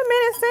 oh, wait a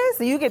minute, sis.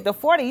 So you get to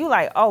 40, you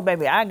like, oh,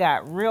 baby, I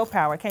got real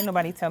power. Can't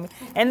nobody tell me.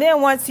 And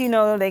then once,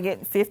 they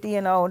get 50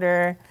 and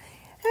older,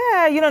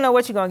 you don't know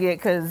what you're going to get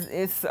because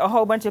it's a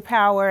whole bunch of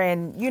power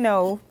and,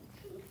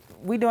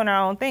 we doing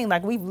our own thing.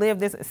 Like we've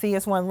lived this, see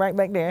us one right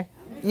back there.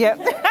 Yep.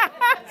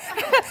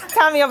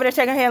 Tommy over there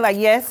shaking her head like,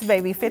 yes,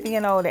 baby, 50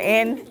 and older,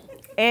 and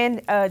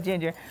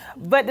Ginger.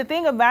 But the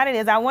thing about it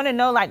is I want to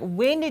know, like,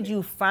 when did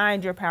you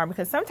find your power?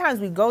 Because sometimes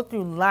we go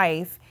through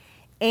life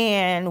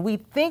and we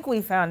think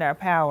we found our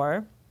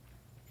power,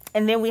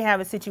 and then we have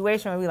a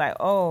situation where we're like,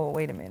 oh,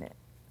 wait a minute.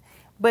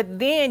 But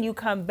then you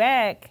come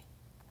back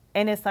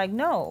and it's like,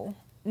 no,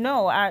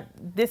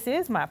 this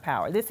is my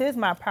power. This is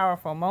my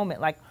powerful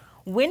moment. Like,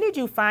 when did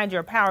you find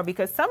your power?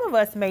 Because some of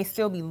us may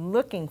still be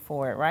looking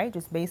for it, right?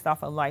 Just based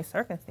off of life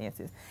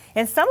circumstances.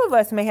 And some of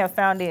us may have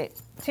found it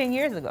 10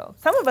 years ago.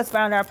 Some of us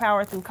found our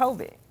power through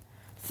COVID.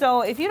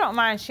 So if you don't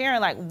mind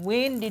sharing, like,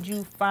 when did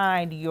you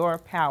find your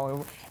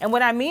power? And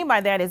what I mean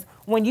by that is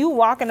when you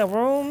walk in a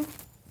room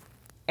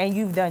and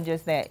you've done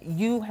just that,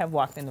 you have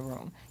walked in the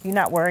room. You're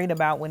not worried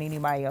about what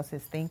anybody else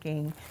is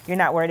thinking. You're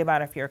not worried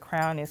about if your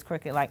crown is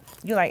crooked. Like,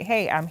 you're like,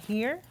 hey, I'm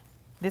here.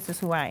 This is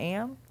who I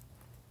am.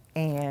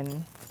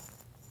 And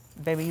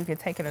baby, you can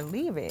take it or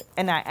leave it.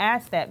 And I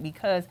ask that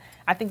because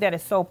I think that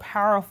is so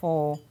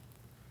powerful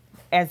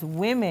as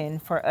women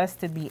for us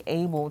to be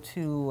able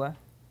to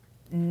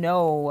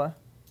know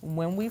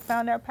when we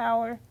found our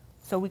power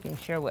so we can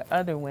share with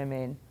other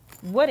women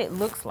what it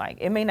looks like.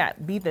 It may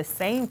not be the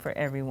same for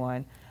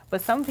everyone,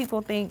 but some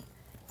people think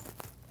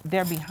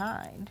they're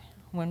behind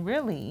when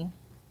really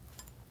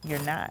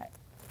you're not.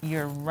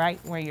 You're right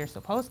where you're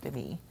supposed to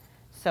be.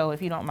 So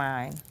if you don't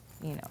mind,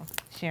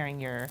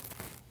 sharing your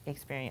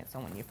experience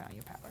on when you found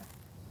your power.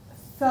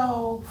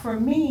 So for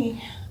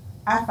me,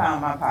 I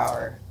found my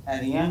power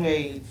at a young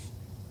age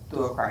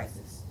through a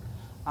crisis.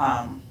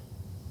 My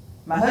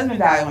husband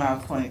died when I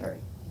was 23.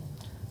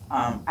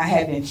 I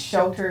had been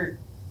sheltered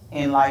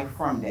in life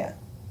from death.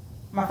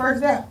 My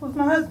first death was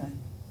my husband.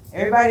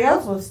 Everybody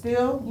else was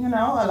still,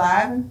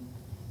 alive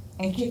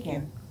and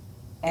kicking.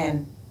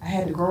 And I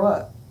had to grow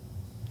up.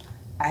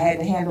 I had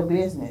to handle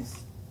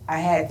business. I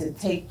had to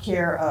take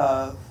care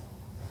of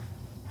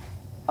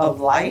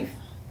life.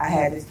 I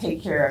had to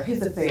take care of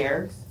his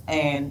affairs,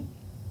 and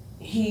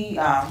he,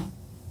 I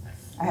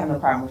have no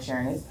problem with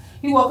sharing this.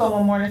 He woke up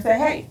one morning and said,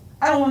 hey,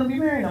 I don't want to be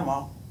married no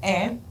more.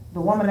 And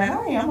the woman that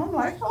I am, I'm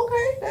like,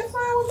 okay, that's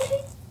fine with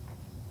me.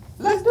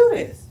 Let's do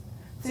this.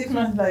 6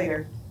 months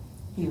later,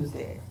 he was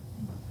dead.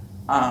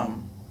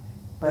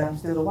 But I'm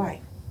still the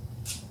wife.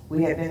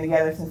 We had been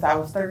together since I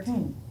was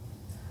 13.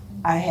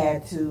 I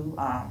had to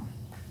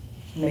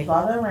make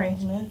all the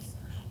arrangements.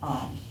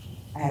 I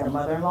had a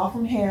mother-in-law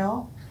from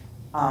hell.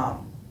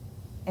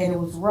 And it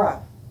was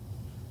rough.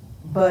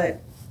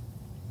 But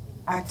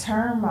I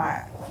turned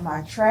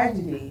my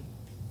tragedy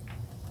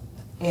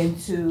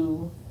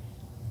into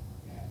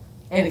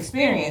an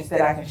experience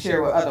that I can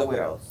share with other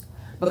widows.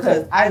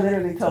 Because I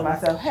literally told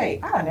myself, hey,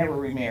 I'll never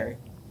remarry.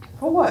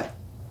 For what?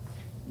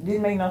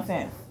 Didn't make no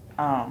sense.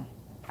 I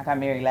got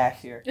married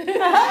last year. I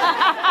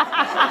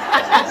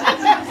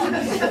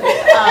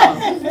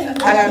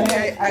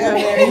got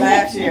married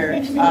last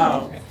year.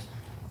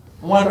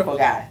 Wonderful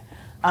guy.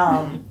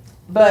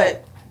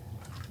 But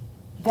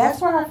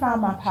that's where I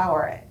found my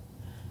power at.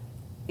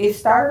 It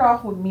started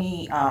off with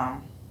me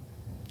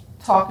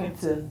talking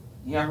to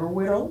younger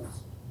widows.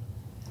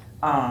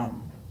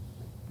 Then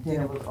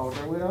it was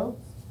older widows.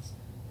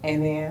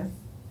 And then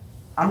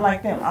I'm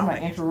like them. I'm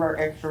an introvert,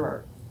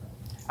 extrovert.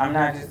 I'm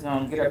not just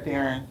going to get up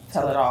there and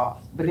tell it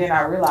all. But then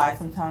I realized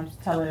sometimes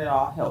telling it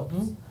all helps.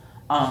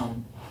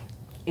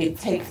 It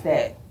takes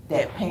that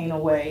pain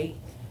away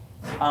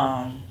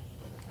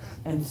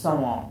and so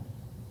on.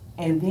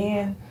 And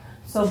then,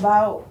 so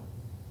about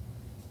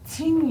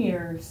 10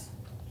 years,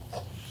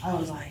 I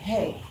was like,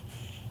 hey,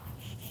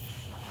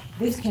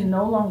 this can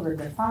no longer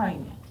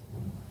define me.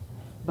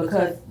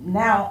 Because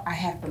now I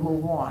have to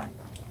move on.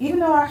 Even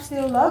though I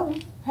still love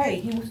him, hey,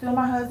 he was still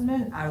my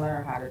husband. I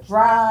learned how to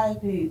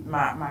drive.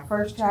 My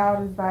first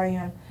child is by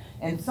him,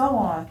 and so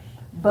on.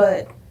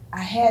 But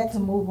I had to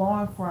move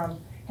on from,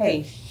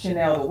 hey,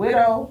 Chanel the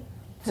widow,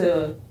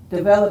 to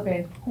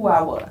developing who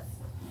I was.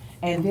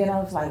 And then I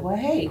was like, well,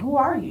 hey, who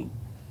are you?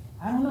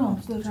 I don't know.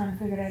 I'm still trying to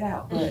figure that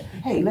out. But,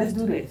 hey, let's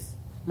do this.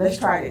 Let's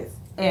try this.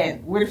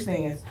 And weirdest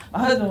thing is, my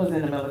husband was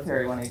in the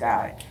military when he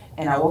died.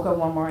 And I woke up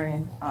one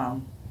morning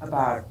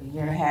about a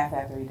year and a half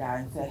after he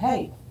died and said,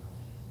 hey,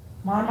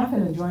 Mom, I'm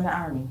going to join the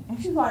Army.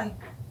 And she's like,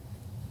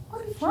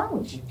 what is wrong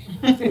with you?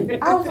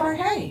 I was like,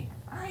 hey,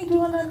 I ain't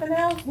doing nothing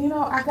else.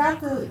 I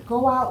got to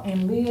go out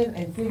and live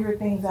and figure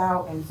things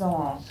out and so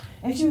on.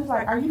 And she was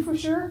like, are you for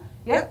sure?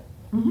 Yep.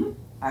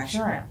 I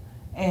sure am.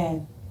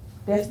 And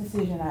best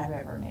decision I've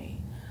ever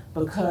made,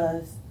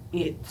 because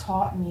it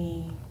taught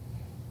me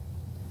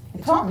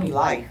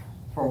life,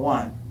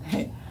 for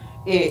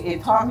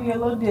it taught me a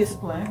little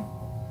discipline.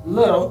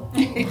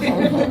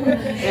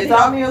 It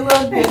taught me a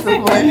little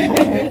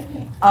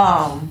discipline.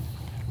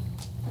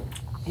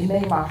 It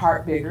made my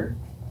heart bigger.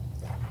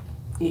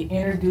 It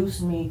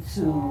introduced me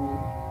to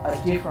a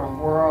different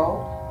world,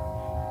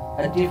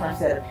 a different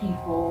set of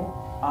people.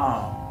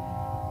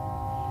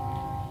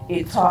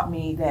 It taught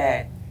me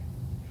that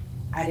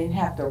I didn't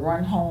have to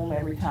run home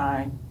every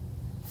time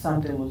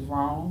something was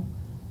wrong.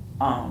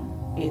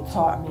 It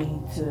taught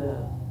me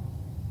to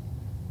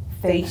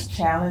face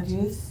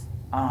challenges.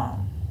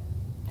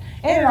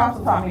 And it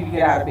also taught me to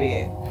get out of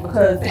bed.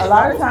 Because a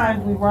lot of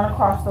times we run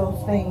across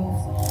those things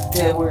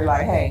that we're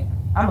like, hey,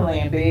 I'm gonna lay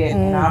in bed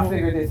and I'll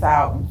figure this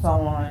out and so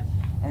on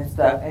and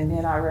stuff. And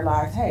then I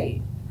realized,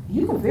 hey,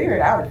 you can figure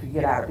it out if you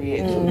get out of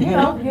bed too. You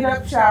know, get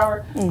up,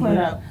 shower, clean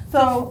up.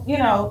 So, you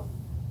know,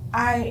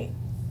 I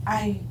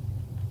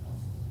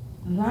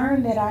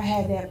learned that I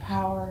had that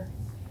power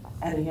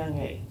at a young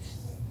age.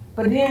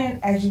 But then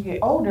as you get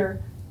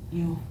older,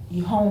 you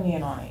hone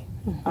in on it.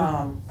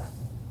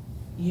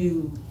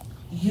 You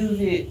use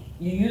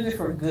it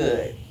for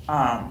good.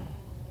 I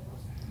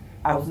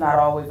was not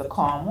always a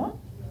calm one.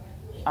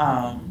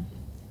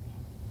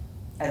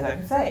 As I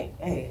can say,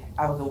 hey,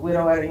 I was a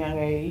widow at a young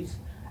age.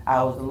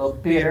 I was a little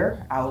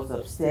bitter. I was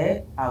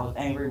upset. I was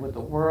angry with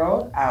the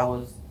world. I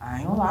ain't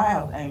gonna lie,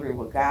 I was angry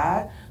with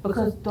God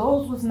because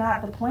those was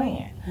not the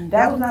plan.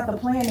 That was not the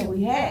plan that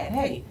we had.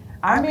 Hey,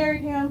 I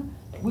married him.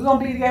 We're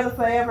gonna be together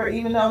forever,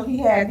 even though he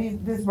had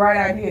this bright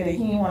idea that he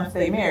didn't want to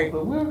stay married,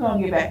 but we were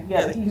gonna get back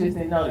together. He just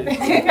didn't know this.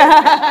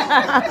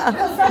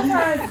 Because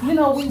sometimes, you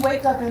know, we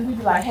wake up and we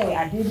be like, hey,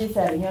 I did this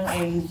at a young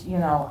age, you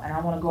know, and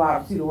I want to go out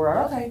and see the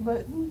world. Okay,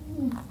 but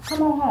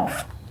come on home.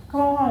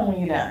 Come on home when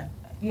you're done.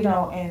 You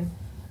know, and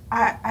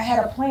I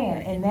had a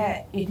plan, and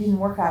that it didn't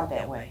work out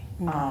that way.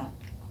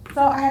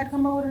 So I had to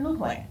come up with a new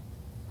plan.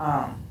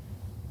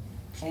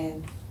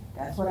 And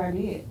that's what I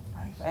did.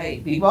 I said, hey,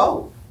 be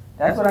bold.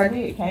 That's what I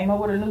did. Came up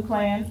with a new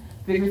plan,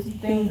 figured some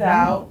things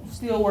out,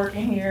 still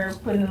working here,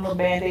 putting a little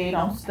Band-Aid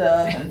on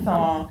stuff and so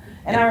on.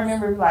 And I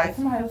remember like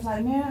somebody was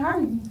like, man, how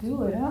did you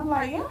do it? And I'm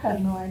like, yeah, I have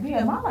no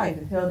idea. My life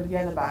is held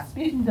together by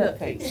spitting duct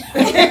tape.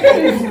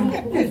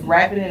 Just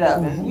wrapping it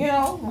up. And you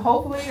know,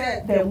 hopefully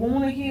that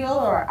wound will heal,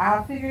 or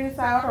I'll figure this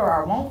out,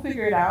 or I won't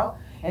figure it out.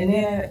 And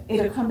then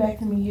it'll come back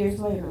to me years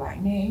later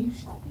like, man, you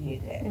should have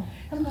did that.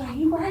 I'm like,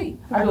 you're right.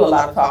 I do a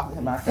lot of talking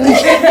to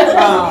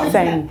myself.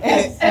 Same.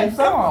 And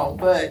so on.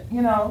 But,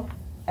 you know,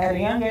 at a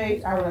young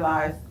age, I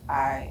realized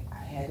I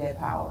had that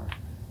power.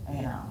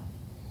 And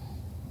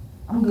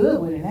I'm good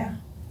with it now.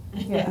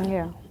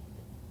 Yeah.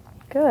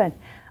 Good.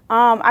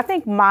 I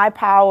think my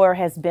power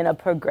has been a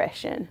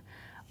progression.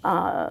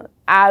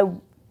 I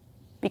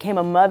became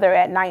a mother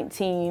at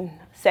 19,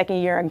 second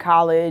year in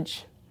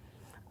college.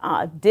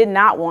 Did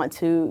not want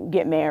to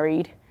get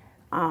married.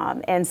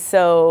 And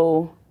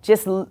so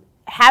just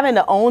having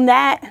to own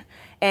that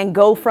and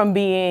go from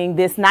being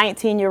this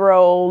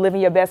 19-year-old living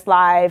your best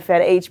life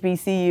at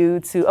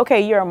HBCU to,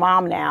 okay, you're a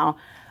mom now,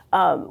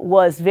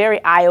 was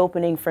very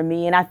eye-opening for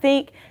me. And I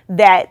think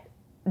that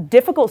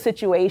difficult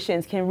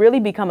situations can really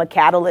become a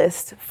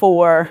catalyst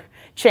for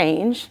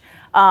change.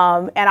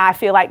 And I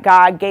feel like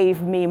God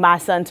gave me my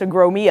son to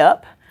grow me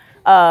up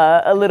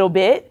a little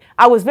bit.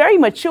 I was very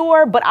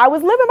mature, but I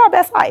was living my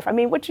best life. I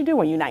mean, what you do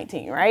when you're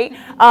 19, right?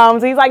 So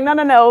he's like,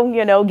 no,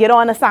 you know, get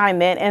on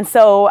assignment. And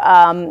so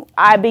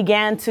I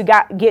began to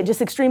get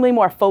just extremely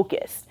more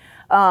focused.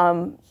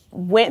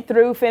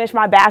 Finished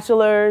my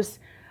bachelor's,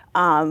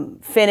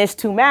 finished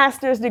 2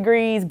 master's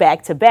degrees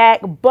back to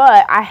back,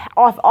 but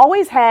I've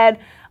always had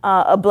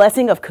a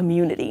blessing of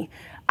community.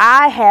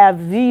 I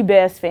have the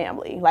best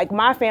family. Like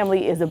my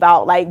family is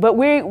about but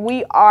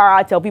we are,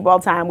 I tell people all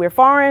the time, we're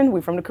foreign,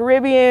 we're from the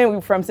Caribbean,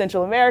 we're from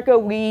Central America,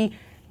 we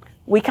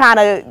kind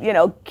of, you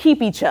know,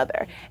 keep each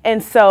other.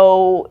 And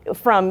so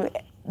from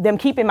them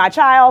keeping my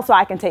child so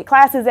I can take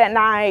classes at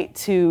night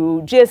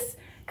to just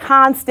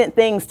constant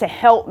things to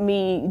help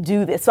me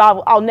do this.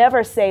 So I'll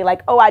never say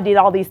like, oh, I did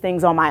all these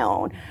things on my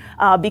own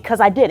because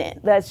I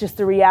didn't. That's just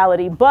the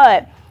reality.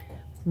 But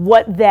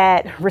what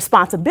that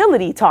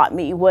responsibility taught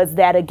me was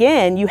that,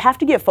 again, you have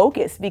to get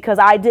focused because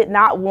I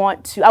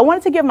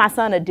wanted to give my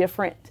son a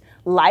different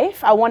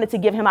life. I wanted to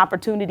give him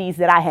opportunities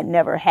that I had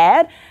never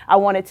had. I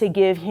wanted to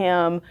give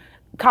him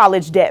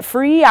college debt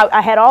free.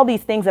 I had all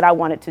these things that I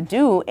wanted to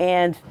do.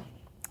 And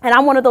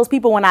I'm one of those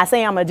people, when I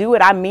say I'm going to do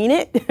it, I mean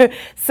it.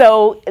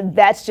 So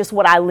that's just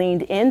what I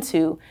leaned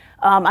into.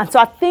 And so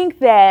I think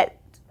that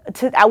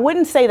I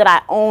wouldn't say that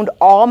I owned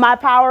all my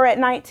power at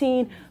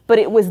 19, but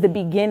it was the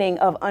beginning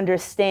of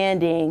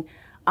understanding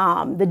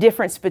the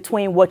difference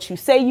between what you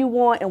say you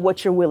want and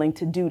what you're willing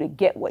to do to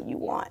get what you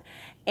want.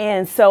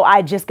 And so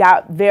I just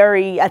got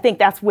I think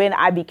that's when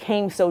I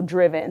became so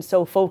driven,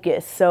 so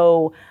focused,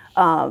 so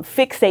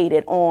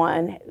fixated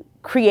on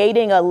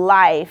creating a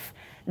life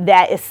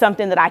that is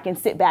something that I can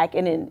sit back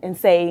and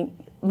say,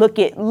 look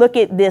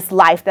at this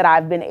life that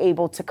I've been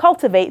able to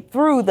cultivate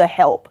through the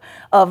help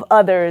of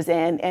others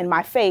and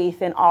my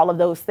faith and all of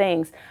those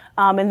things.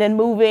 And then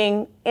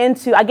moving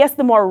into, I guess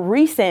the more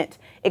recent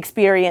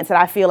experience that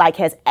I feel like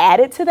has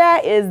added to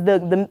that is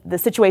the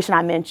situation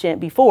I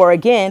mentioned before.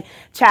 Again,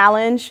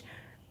 challenge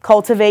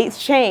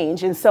cultivates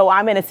change. And so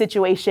I'm in a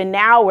situation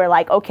now where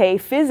like, okay,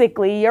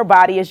 physically your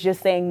body is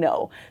just saying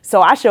no.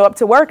 So I show up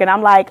to work and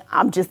I'm like,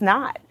 I'm just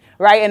not,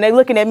 right? And they're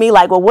looking at me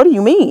like, well, what do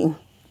you mean?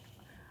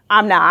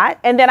 I'm not.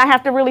 And then I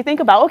have to really think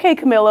about, okay,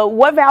 Camilla,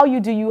 what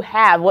value do you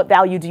have? What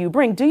value do you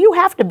bring? Do you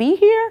have to be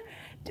here?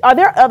 Are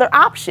there other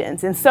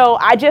options? And so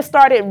I just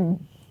started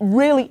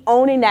really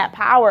owning that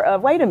power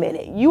of, wait a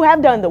minute, you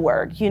have done the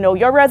work. You know,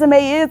 your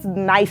resume is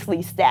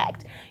nicely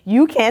stacked.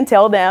 You can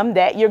tell them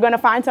that you're going to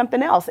find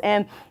something else,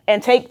 and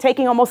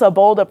taking almost a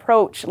bold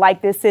approach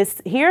like this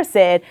is here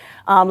said.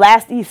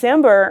 Last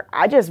December,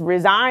 I just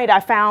resigned. I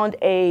found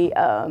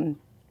a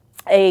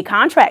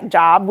contract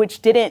job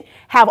which didn't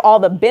have all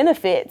the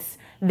benefits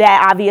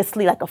that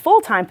obviously like a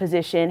full-time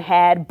position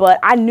had, but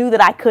I knew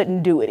that I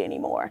couldn't do it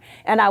anymore.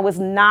 And I was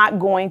not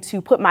going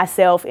to put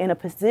myself in a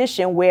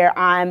position where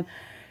I'm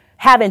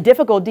having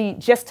difficulty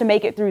just to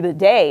make it through the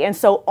day. And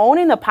so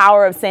owning the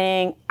power of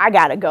saying, I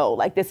gotta go,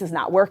 like this is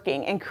not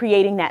working, and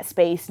creating that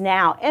space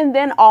now. And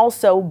then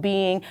also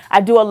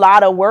I do a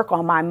lot of work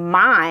on my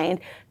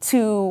mind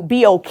to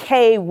be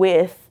okay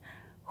with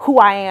who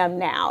I am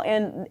now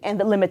and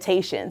the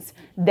limitations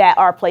that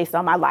are placed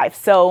on my life.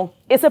 So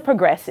it's a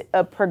progressive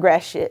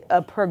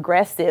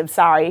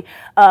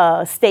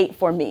state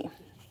for me.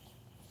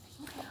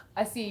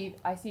 I see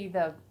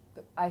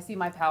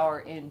my power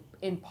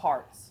in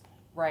parts.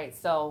 Right,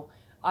 so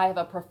I have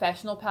a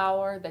professional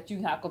power that you're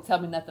not gonna tell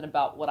me nothing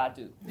about what I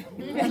do.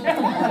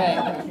 Okay,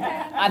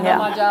 I know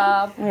my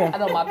job. I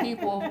know my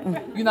people.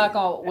 You're not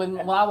gonna when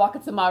I walk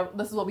into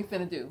this is what we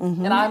finna do,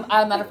 and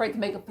I'm not afraid to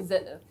make a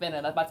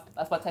finna.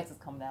 That's why Texas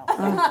coming out.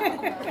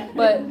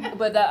 but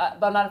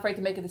I'm not afraid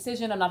to make a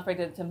decision. I'm not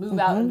afraid to move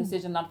out a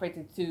decision. I'm not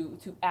afraid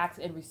to act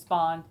and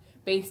respond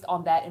based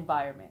on that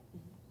environment.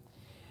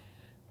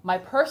 My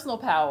personal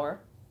power,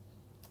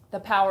 the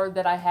power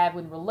that I have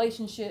in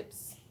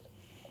relationships.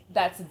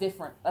 That's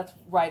different. That's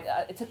right.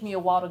 It took me a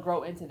while to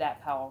grow into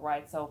that power,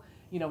 right? So,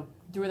 you know,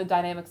 during the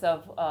dynamics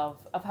of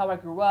how I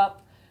grew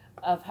up,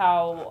 of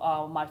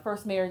how my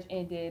first marriage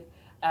ended,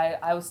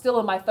 I was still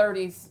in my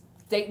 30s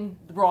dating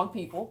the wrong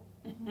people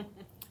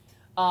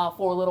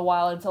for a little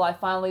while until I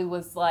finally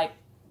was like,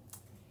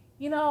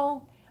 you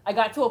know, I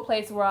got to a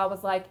place where I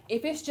was like,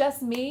 if it's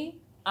just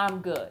me, I'm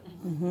good.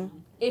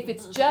 If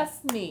it's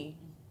just me,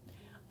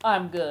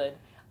 I'm good.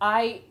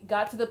 I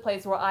got to the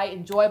place where I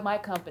enjoyed my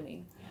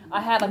company. I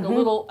had like a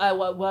little,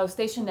 when I was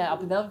stationed at,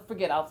 I'll never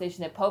forget, I was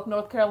stationed at Polk,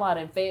 North Carolina,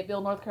 in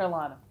Fayetteville, North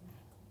Carolina.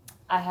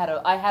 I had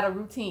a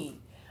routine.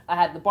 I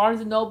had the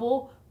Barnes &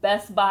 Noble,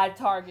 Best Buy,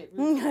 Target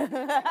routine.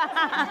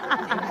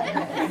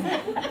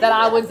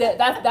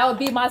 that would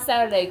be my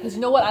Saturday, because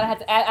you know what? I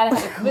didn't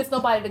have to convince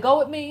nobody to go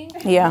with me.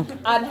 Yeah.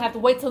 I didn't have to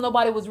wait till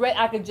nobody was ready.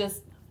 I could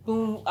just,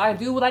 boom, I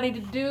do what I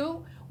needed to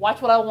do,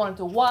 watch what I wanted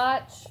to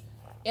watch,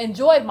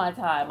 enjoyed my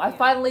time. I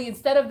finally,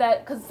 instead of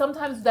that, because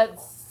sometimes that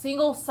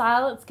single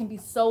silence can be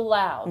so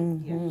loud,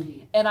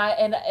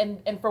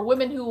 and for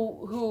women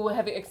who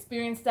have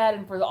experienced that,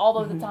 and for all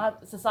of the time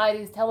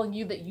society is telling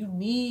you that you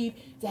need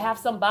to have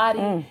somebody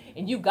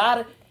and you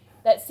gotta,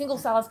 that single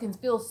silence can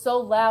feel so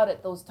loud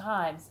at those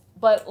times.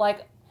 But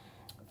like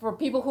for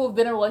people who have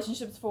been in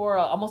relationships for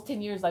almost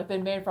 10 years, I've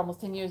been married for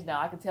almost 10 years now,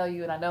 I can tell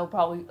you, and I know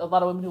probably a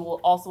lot of women who will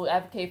also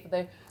advocate for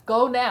their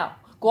go now.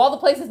 Go all the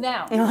places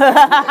now.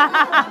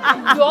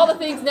 Do all the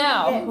things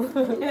now.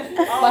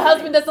 My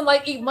husband doesn't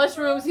like eat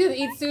mushrooms. He doesn't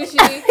eat sushi.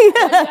 You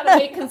gotta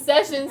make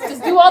concessions.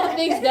 Just do all the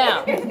things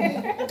now.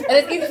 And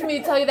it's easy for me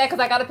to tell you that because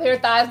I got a pair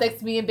of thighs next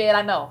to me in bed.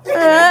 I know.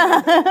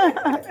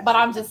 But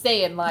I'm just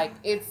saying, like,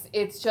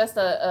 it's just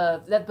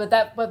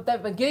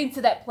but getting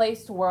to that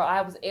place to where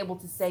I was able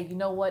to say, you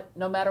know what?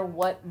 No matter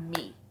what,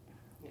 me.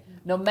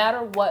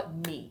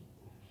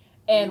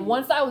 And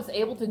once I was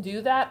able to do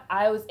that,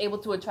 I was able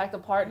to attract a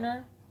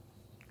partner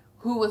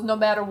who was no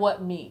matter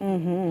what me.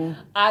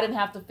 I didn't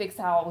have to fix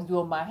how I was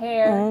doing my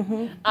hair.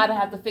 I didn't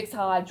have to fix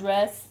how I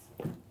dressed.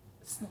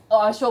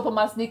 I show up in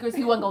my sneakers,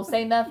 he wasn't gonna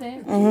say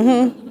nothing.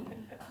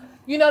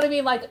 You know what I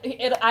mean? Like,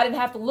 I didn't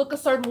have to look a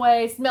certain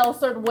way, smell a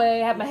certain way,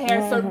 have my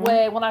hair a certain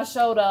way when I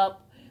showed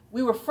up.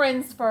 We were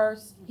friends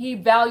first. He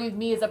valued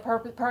me as a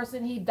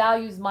person. He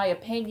values my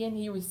opinion.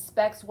 He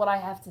respects what I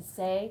have to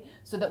say,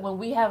 so that when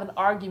we have an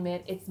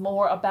argument, it's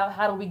more about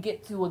how do we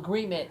get to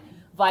agreement,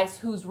 vice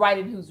who's right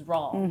and who's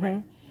wrong.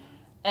 Right?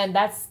 And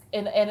that's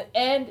and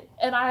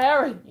I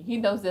already, he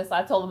knows this.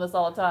 I told him this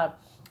all the time.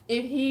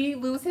 If he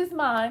lose his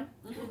mind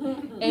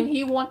and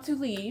he want to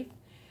leave,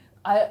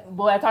 I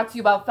talked to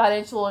you about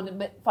financial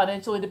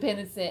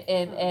independence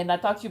and I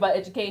talked to you about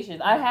education.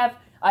 I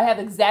have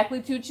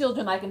exactly 2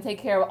 children I can take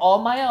care of all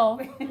my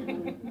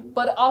own.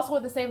 But also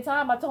at the same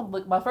time, I told him,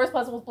 look, my first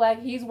husband was black,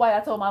 he's white.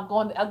 I told him I'm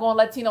going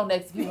Latino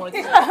next if you want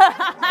to.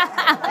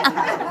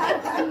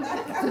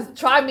 Just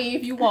try me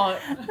if you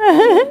want.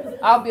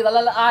 I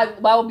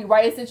will be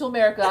right in Central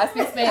America. I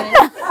speak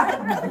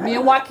Spanish. Me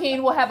and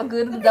Joaquin will have a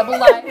good double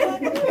life.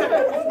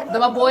 Then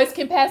my boys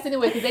can pass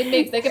anyway because they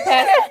mix. They can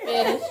pass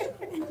Spanish.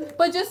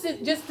 But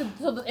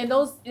so in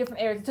those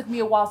different areas, it took me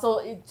a while.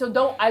 So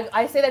don't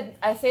I say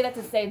that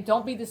to say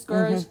don't be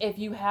discouraged if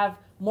you have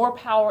more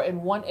power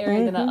in one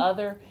area than the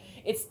other.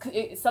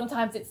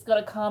 Sometimes it's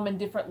gonna come in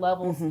different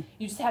levels.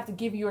 You just have to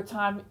give your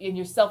time and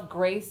yourself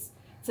grace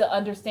to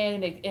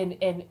understand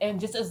and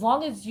just as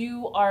long as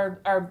you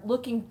are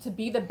looking to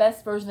be the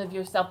best version of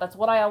yourself. That's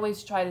what I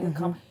always try to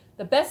become,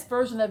 the best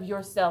version of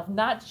yourself,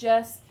 not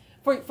just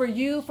for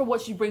you, for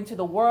what you bring to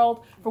the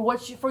world,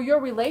 for your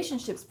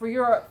relationships, for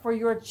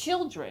your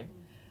children.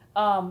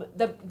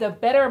 The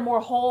better,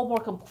 more whole, more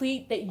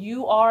complete that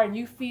you are and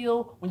you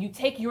feel when you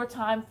take your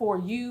time for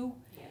you,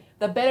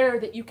 the better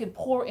that you can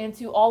pour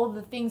into all of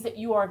the things that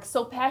you are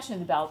so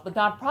passionate about, the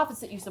nonprofits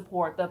that you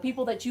support, the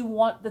people that you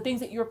want, the things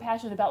that you're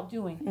passionate about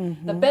doing.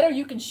 The better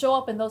you can show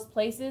up in those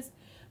places,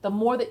 the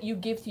more that you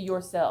give to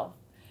yourself.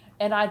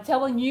 And I'm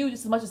telling you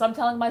just as much as I'm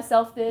telling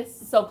myself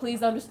this, so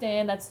please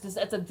understand that's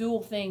a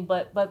dual thing,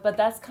 but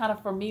that's kind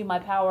of for me my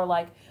power.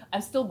 Like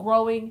I'm still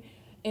growing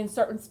in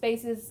certain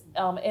spaces,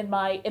 in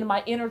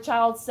my inner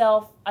child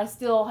self. I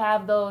still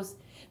have those,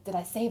 did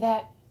I say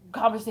that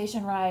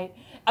conversation right?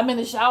 I'm in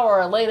the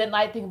shower late at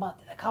night thinking about,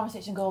 did that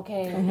conversation go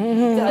okay?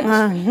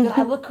 Did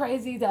I look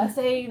crazy? Did I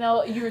say,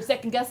 you're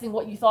second guessing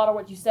what you thought or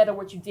what you said or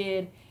what you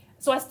did?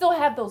 So I still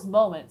have those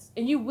moments,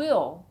 and you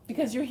will,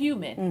 because you're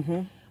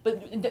human.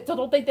 But so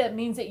don't think that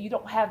means that you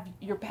don't have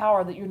your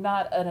power, that you're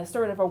not an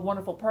assertive or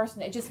wonderful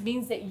person. It just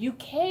means that you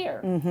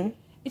care.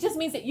 It just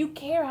means that you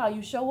care how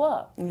you show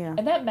up. Yeah.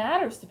 And that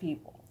matters to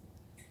people.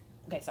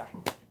 Okay, sorry.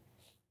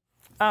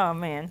 Oh,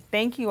 man.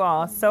 Thank you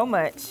all so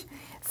much.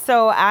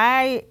 So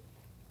I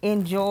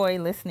enjoy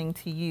listening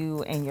to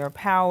you and your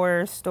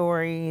power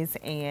stories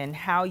and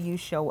how you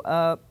show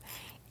up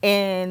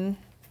in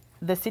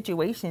the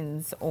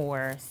situations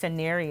or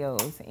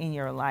scenarios in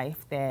your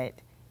life that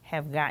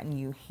have gotten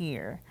you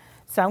here.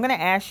 So I'm going to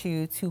ask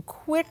you to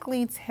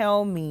quickly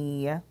tell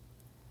me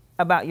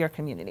about your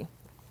community,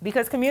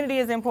 because community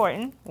is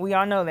important. We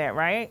all know that,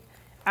 right?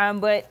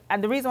 But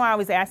the reason why I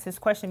always ask this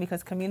question,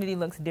 because community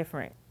looks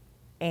different.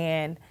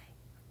 And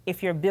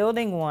if you're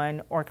building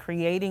one or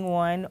creating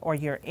one or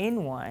you're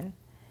in one,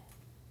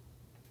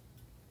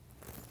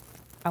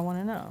 I want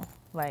to know,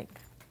 like,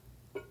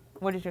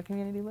 what does your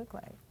community look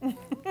like?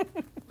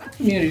 My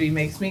community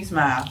makes me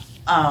smile.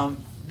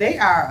 They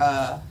are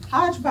a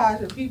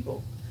hodgepodge of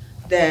people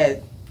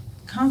that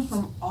come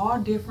from all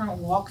different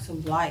walks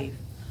of life,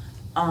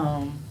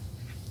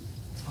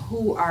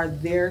 who are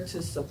there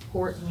to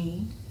support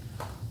me,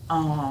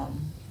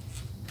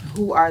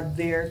 who are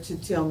there to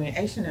tell me,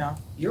 hey,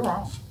 Chanel, you're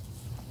wrong.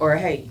 Or,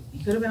 hey,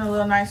 you could have been a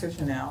little nicer,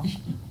 Chanel.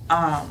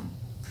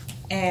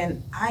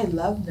 And I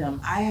love them.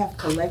 I have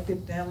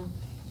collected them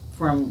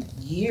from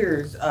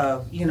years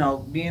of,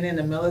 being in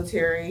the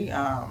military.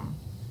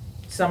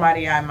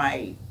 Somebody I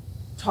might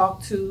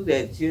talk to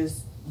that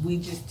we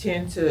just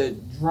tend to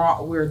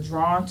we're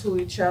drawn to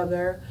each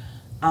other.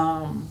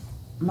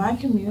 My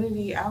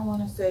community, I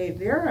want to say,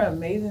 they're an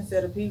amazing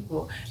set of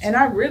people. And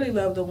I really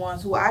love the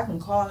ones who I can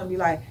call and be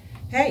like,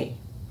 hey,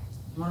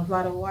 you want to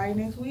fly to Hawaii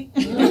next week?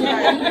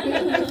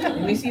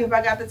 Let me see if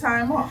I got the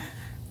time off.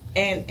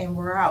 And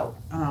we're out.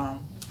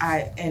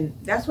 And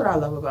that's what I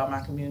love about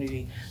my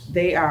community.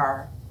 They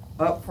are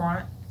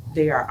upfront.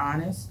 They are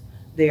honest.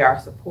 They are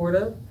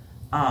supportive.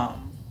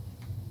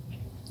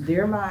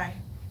 They're my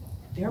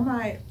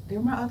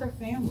other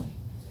family.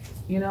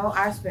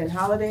 I spend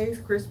holidays,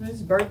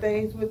 Christmas,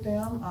 birthdays with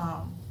them.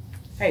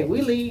 Hey,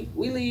 we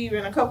leave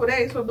in a couple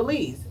days for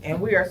Belize,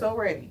 and we are so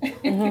ready.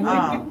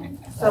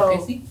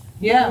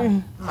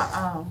 Yeah,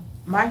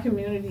 my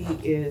community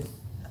is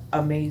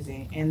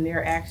amazing, and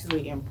they're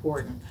actually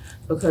important,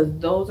 because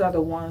those are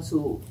the ones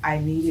who I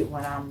needed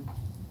when I'm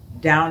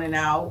down and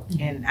out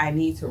and I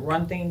need to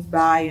run things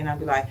by, and I'll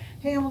be like,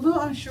 hey, I'm a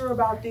little unsure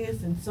about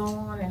this and so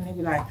on, and they'd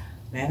be like,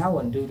 man, I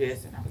wouldn't do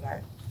this, and I'd be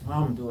like, well,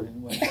 I'm gonna do it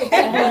anyway.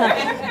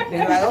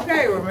 They're like,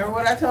 okay, remember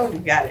what I told you,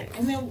 got it.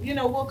 And then,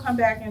 we'll come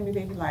back and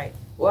they'd be like,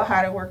 well,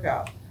 how'd it work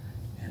out?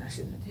 Man, I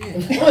shouldn't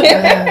have did.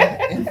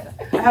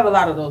 I have a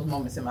lot of those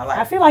moments in my life.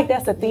 I feel like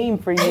that's a theme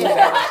for you.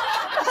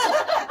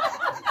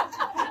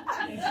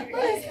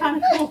 It's kind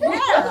of cool.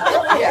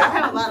 Yeah, I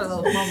have a lot of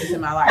those moments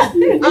in my life.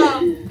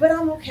 But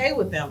I'm okay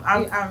with them.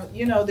 I'm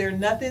they're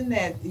nothing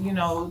that,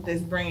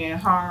 that's bringing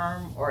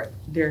harm, or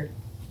they're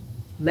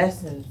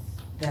lessons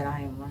that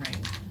I am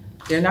learning.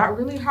 They're not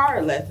really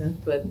hard lessons,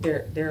 but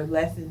they're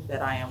lessons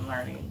that I am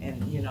learning,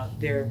 and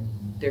they're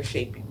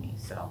shaping me.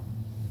 So,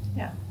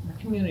 yeah, my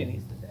community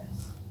is the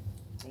best.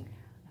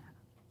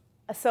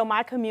 So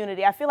my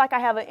community, I feel like I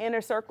have an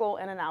inner circle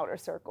and an outer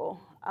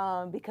circle,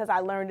 because I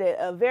learned at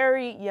a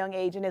very young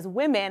age, and as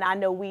women, I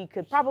know we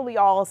could probably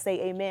all say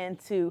amen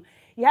to,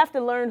 you have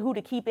to learn who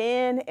to keep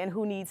in and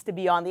who needs to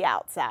be on the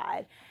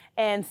outside.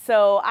 And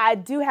so I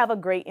do have a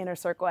great inner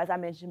circle, as I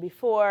mentioned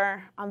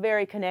before. I'm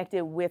very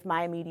connected with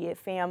my immediate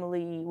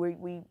family.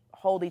 We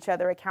hold each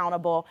other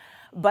accountable.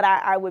 But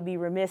I would be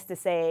remiss to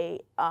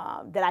say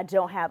that I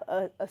don't have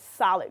a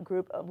solid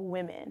group of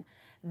women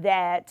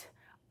that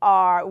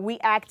we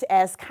act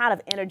as kind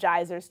of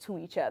energizers to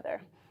each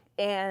other.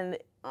 And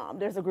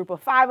there's a group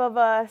of 5 of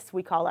us.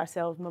 We call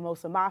ourselves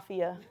Mimosa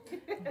Mafia.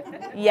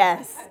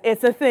 Yes,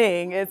 it's a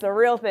thing. It's a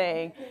real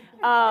thing.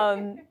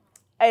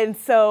 And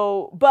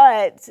so,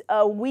 but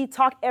we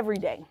talk every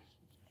day.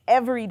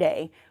 Every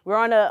day. We're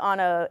on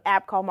a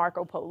app called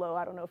Marco Polo.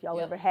 I don't know if y'all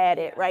ever had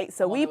it, right?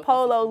 So we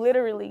polo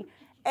literally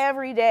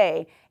every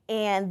day.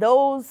 And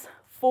those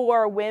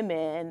 4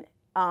 women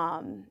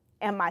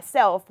and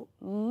myself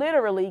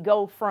literally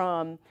go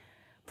from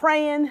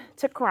praying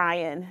to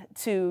crying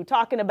to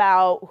talking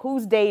about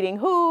who's dating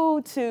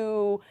who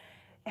to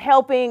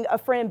helping a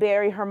friend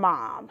bury her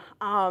mom.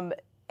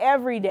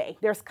 Every day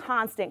there's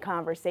constant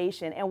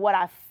conversation. And what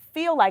I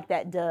feel like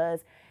that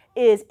does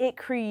is it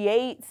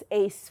creates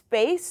a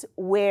space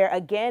where,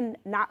 again,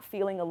 not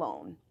feeling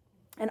alone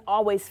and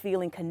always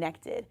feeling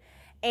connected.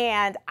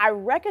 And I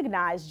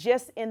recognize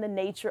just in the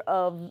nature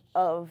of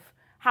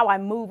how I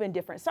move in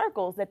different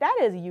circles that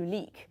is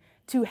unique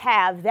to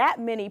have that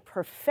many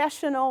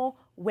professional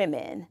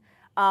women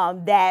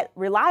that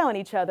rely on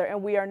each other.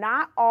 And we are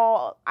not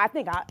all, I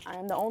think I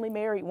am the only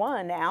married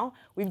one now.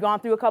 We've gone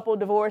through a couple of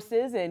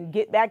divorces and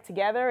get back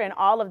together and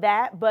all of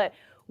that, but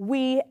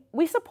we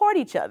support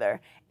each other.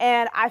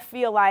 And I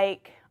feel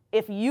like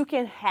if you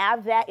can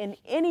have that in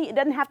any, it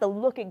doesn't have to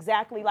look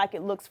exactly like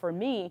it looks for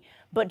me,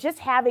 but just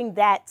having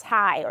that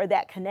tie or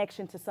that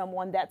connection to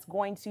someone that's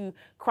going to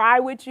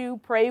cry with you,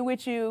 pray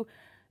with you,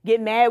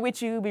 get mad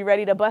with you, be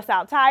ready to bust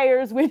out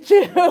tires with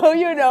you,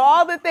 you know,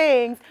 all the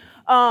things,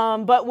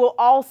 but will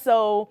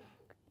also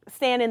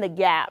stand in the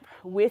gap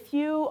with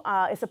you.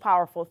 It's a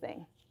powerful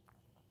thing.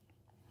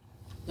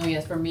 No,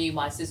 yes, for me,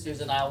 my sisters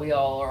and I, we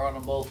all are on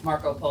a boat,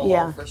 Marco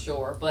Polo for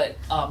sure. But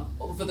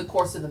over the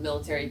course of the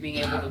military, being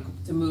able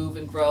to move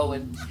and grow,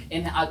 and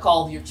I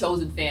call your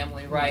chosen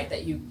family, right?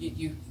 That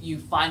you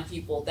find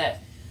people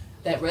that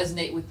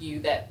resonate with you,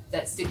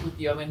 that stick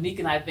with you. I mean, Nick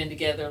and I have been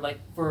together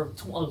like for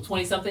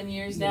 20-something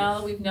years now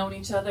that we've known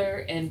each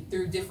other, and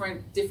through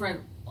different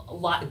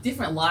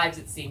lives,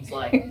 it seems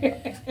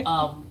like.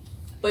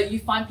 But you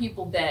find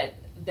people that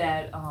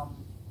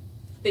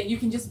you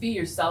can just be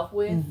yourself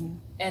with, mm-hmm.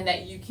 and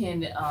that you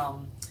can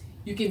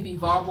be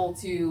vulnerable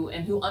to,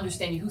 and who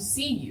understand you, who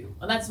see you.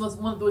 And that's what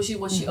she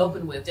mm-hmm.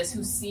 opened with, just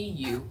who see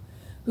you,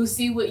 who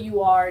see what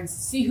you are and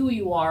see who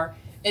you are,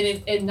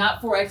 and not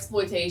for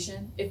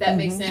exploitation, if that mm-hmm.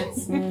 makes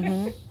sense.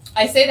 Mm-hmm.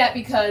 I say that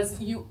because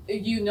you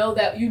know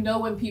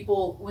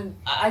when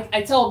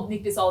I tell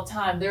Nick this all the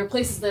time, there are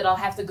places that I'll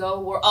have to go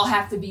where I'll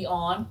have to be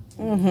on.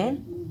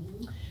 Mm-hmm.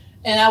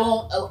 And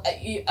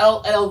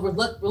I'll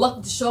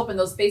reluctant to show up in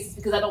those spaces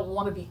because I don't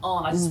want to be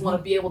on. I just mm-hmm. want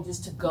to be able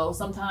just to go.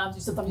 Sometimes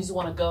you just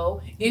want to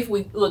go. If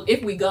we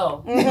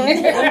go,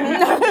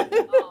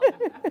 mm-hmm.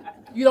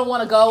 You don't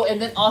want to go,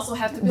 and then also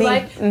have to be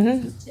like,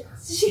 mm-hmm.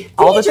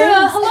 All the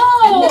things.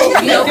 Hello,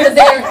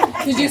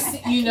 because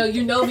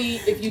you know me.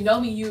 If you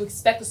know me, you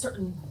expect a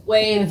certain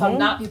way, and mm-hmm. if I'm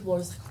not, people are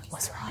just like,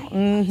 what's wrong?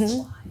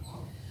 Mm-hmm.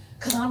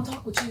 Because I don't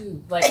talk with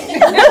you, like.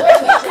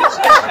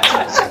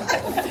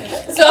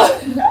 So,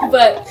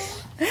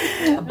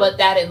 but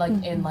that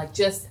and like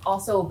just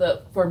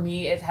also for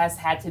me, it has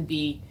had to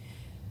be,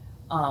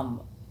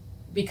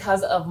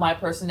 because of my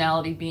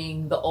personality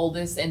being the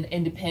oldest and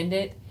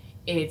independent.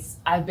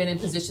 I've been in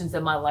positions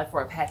in my life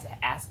where I've had to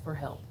ask for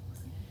help,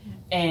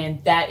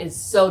 and that is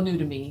so new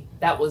to me.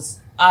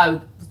 I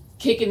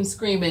kicking and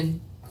screaming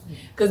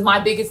because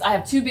I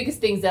have 2 biggest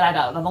things that I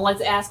don't like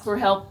to ask for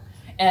help.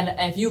 And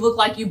if you look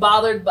like you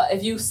bothered, but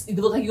if you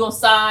look like you're gonna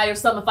sigh or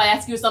something, if I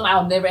ask you something,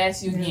 I'll never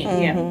ask you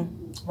again.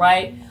 Mm-hmm.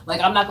 Right?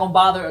 Like I'm not gonna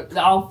bother.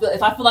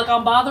 If I feel like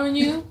I'm bothering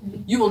you,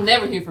 you will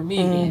never hear from me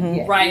again.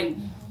 Mm-hmm. Right?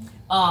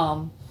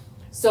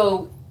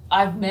 So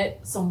I've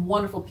met some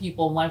wonderful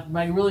people.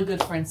 My really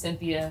good friend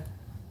Cynthia.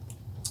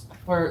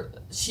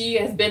 She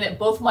has been at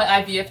both my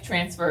IVF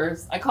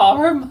transfers. I call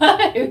her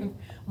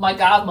my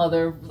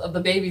godmother of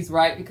the babies,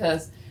 right?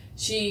 Because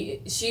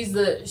she is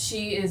a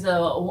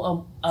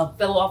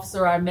fellow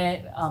officer I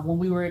met when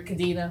we were at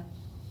Kadena.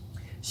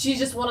 She's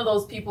just one of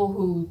those people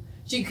who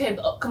she can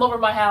come over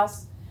to my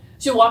house.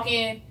 She'll walk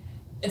in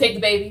and take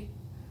the baby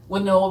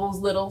when Noah was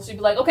little. She'd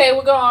be like, "Okay,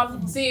 we're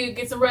gone. See you.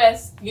 Get some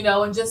rest."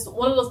 And just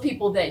one of those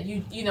people that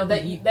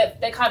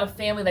that kind of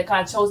family, that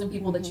kind of chosen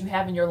people that you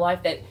have in your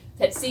life that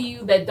see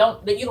you, that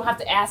you don't have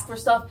to ask for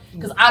stuff,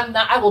 because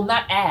I will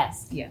not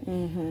ask. Yeah.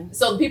 Mm-hmm.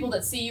 So the people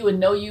that see you and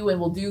know you and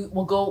will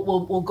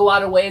go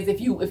out of ways,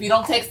 if you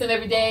don't text them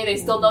every day, they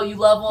still know you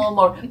love them,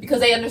 or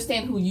because they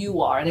understand who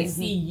you are and they mm-hmm.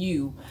 see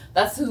you.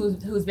 That's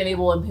who's been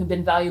able and who've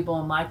been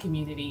valuable in my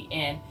community,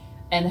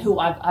 and who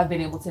I've been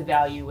able to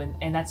value,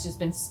 and that's just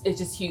been, it's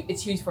just huge.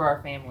 It's huge for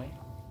our family.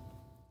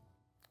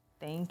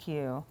 Thank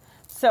you.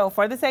 So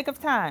for the sake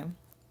of time,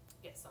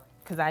 yes, sorry,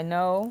 because I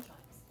know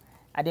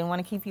I didn't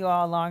want to keep you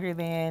all longer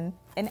than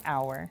an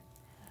hour.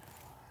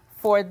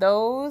 For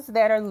those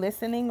that are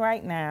listening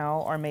right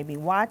now, or maybe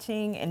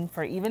watching, and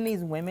for even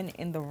these women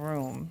in the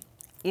room,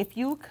 if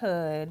you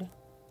could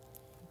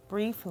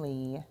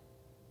briefly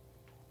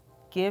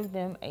give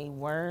them a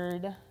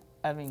word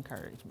of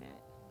encouragement,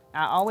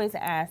 I always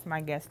ask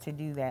my guests to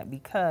do that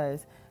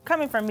because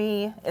coming from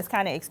me, it's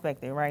kind of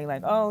expected, right?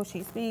 Like, oh,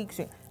 she speaks.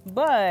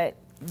 But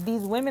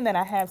these women that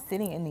I have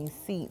sitting in these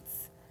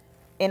seats,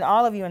 and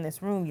all of you in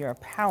this room, you're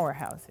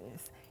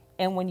powerhouses.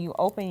 And when you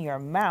open your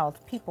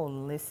mouth, people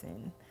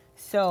listen.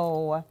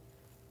 So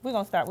we're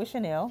going to start with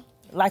Chanel,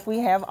 like we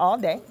have all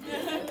day.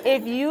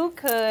 If you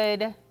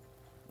could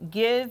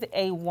give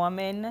a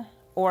woman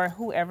or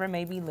whoever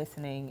may be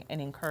listening an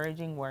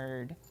encouraging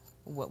word,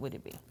 what would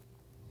it be?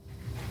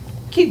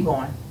 Keep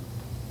going.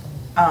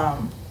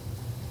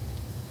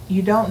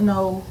 You don't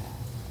know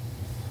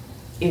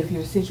if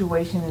your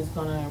situation is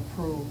going to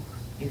improve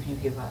if you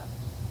give up.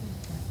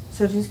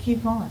 So just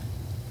keep going.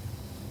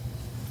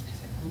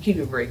 Keep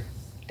it brief.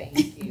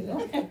 Thank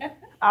you.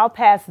 I'll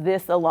pass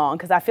this along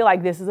because I feel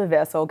like this is a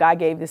vessel. God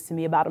gave this to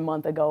me about a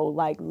month ago,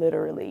 like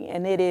literally.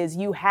 And it is,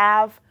 you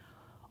have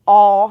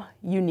all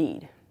you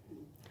need.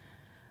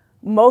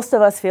 Most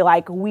of us feel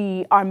like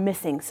we are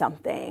missing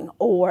something,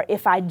 or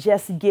if I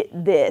just get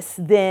this,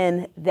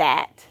 then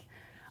that.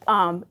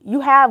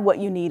 You have what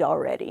you need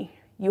already.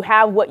 You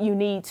have what you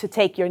need to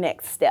take your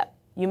next step.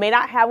 You may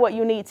not have what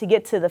you need to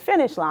get to the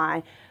finish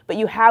line, but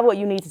you have what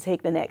you need to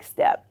take the next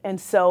step. And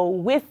so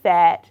with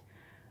that,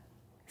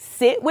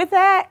 sit with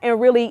that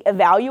and really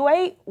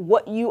evaluate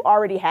what you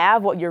already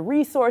have, what your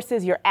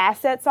resources, your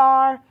assets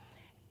are,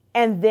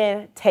 and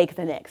then take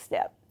the next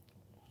step.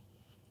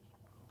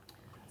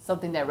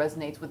 Something that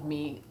resonates with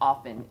me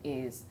often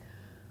is,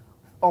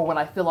 or when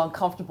I feel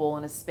uncomfortable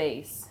in a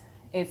space,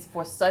 it's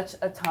for such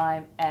a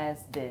time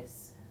as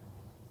this.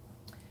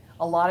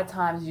 A lot of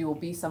times you will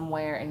be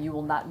somewhere and you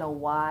will not know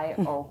why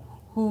or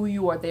who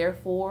you are there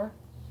for.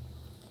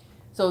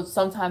 So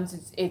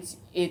sometimes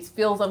it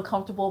feels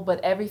uncomfortable, but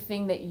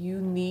everything that you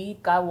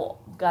need,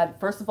 God,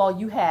 first of all,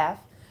 you have,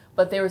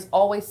 but there is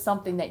always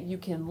something that you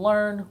can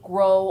learn,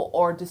 grow,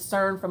 or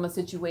discern from a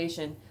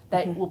situation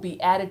that will be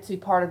added to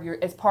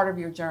as part of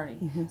your journey.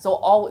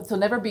 So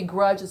never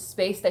begrudge a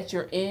space that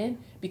you're in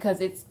because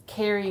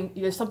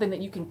there's something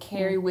that you can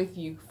carry with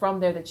you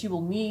from there that you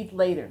will need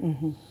later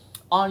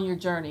on your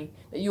journey,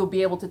 that you'll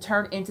be able to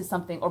turn into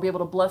something or be able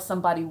to bless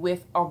somebody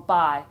with or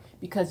by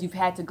because you've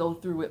had to go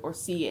through it or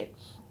see it.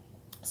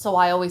 So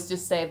I always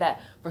just say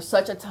that for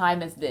such a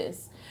time as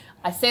this.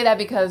 I say that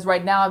because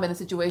right now I'm in a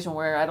situation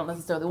where I don't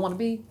necessarily want to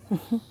be.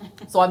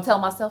 So I'm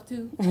telling myself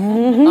to.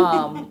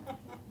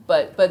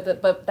 But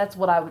that's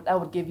what I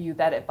would give you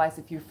that advice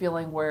if you're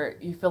feeling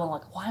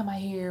like, why am I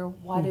here?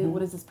 What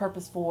is this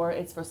purpose for?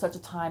 It's for such a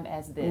time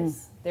as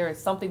this. There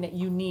is something that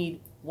you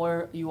need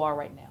where you are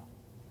right now.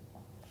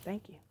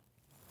 Thank you.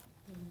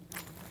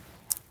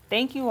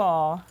 Thank you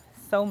all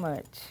so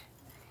much.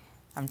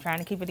 I'm trying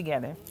to keep it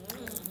together.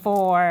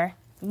 For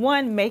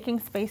one,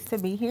 making space to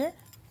be here.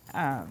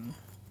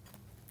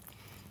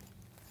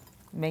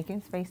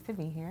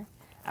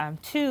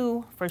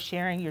 Two, for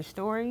sharing your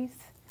stories.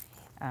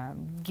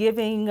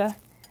 Giving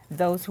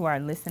those who are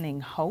listening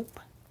hope,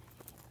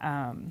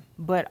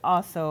 but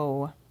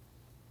also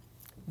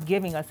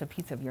giving us a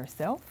piece of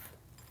yourself,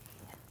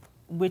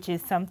 which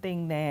is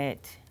something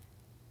that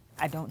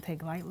I don't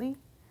take lightly,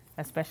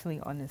 especially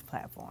on this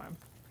platform.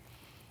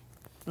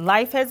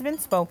 Life has been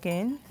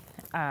spoken,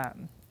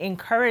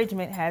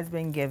 encouragement has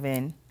been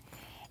given,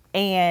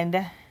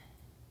 and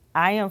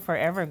I am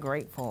forever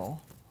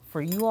grateful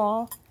for you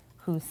all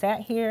who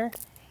sat here,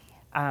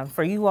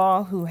 for you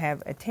all who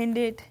have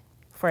attended,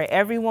 for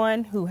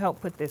everyone who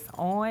helped put this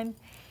on.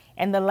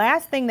 And the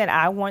last thing that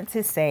I want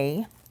to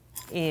say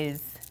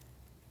is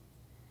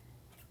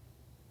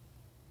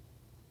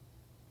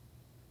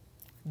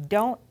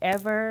don't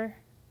ever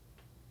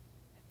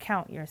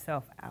count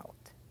yourself out,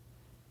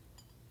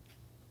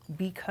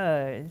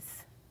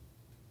 because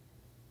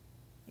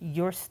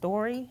your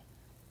story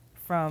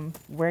from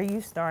where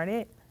you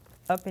started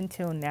up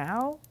until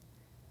now,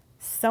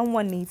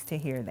 someone needs to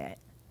hear that.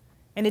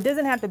 And it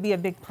doesn't have to be a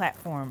big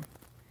platform.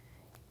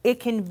 It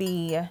can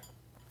be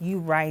you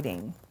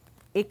writing.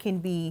 It can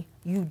be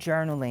you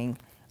journaling,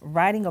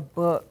 writing a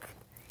book,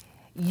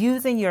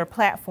 using your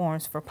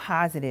platforms for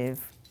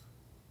positive,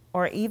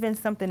 or even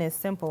something as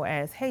simple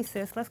as, hey,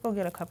 sis, let's go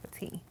get a cup of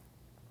tea,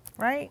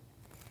 right?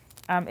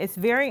 It's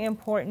very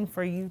important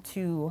for you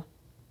to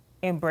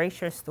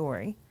embrace your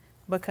story,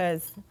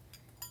 because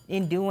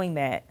in doing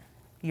that,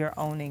 you're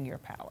owning your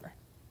power.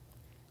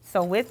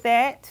 So with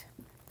that,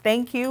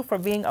 thank you for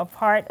being a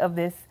part of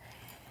this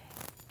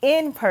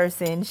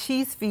in-person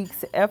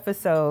SheSpeakz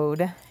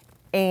episode.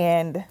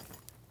 And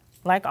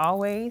like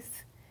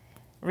always,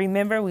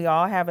 remember, we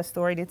all have a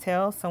story to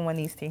tell. Someone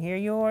needs to hear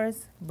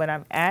yours. But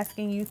I'm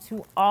asking you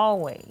to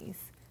always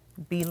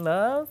be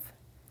love,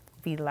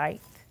 be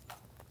light,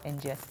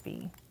 and just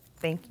be.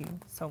 Thank you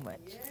so much.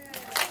 Yeah.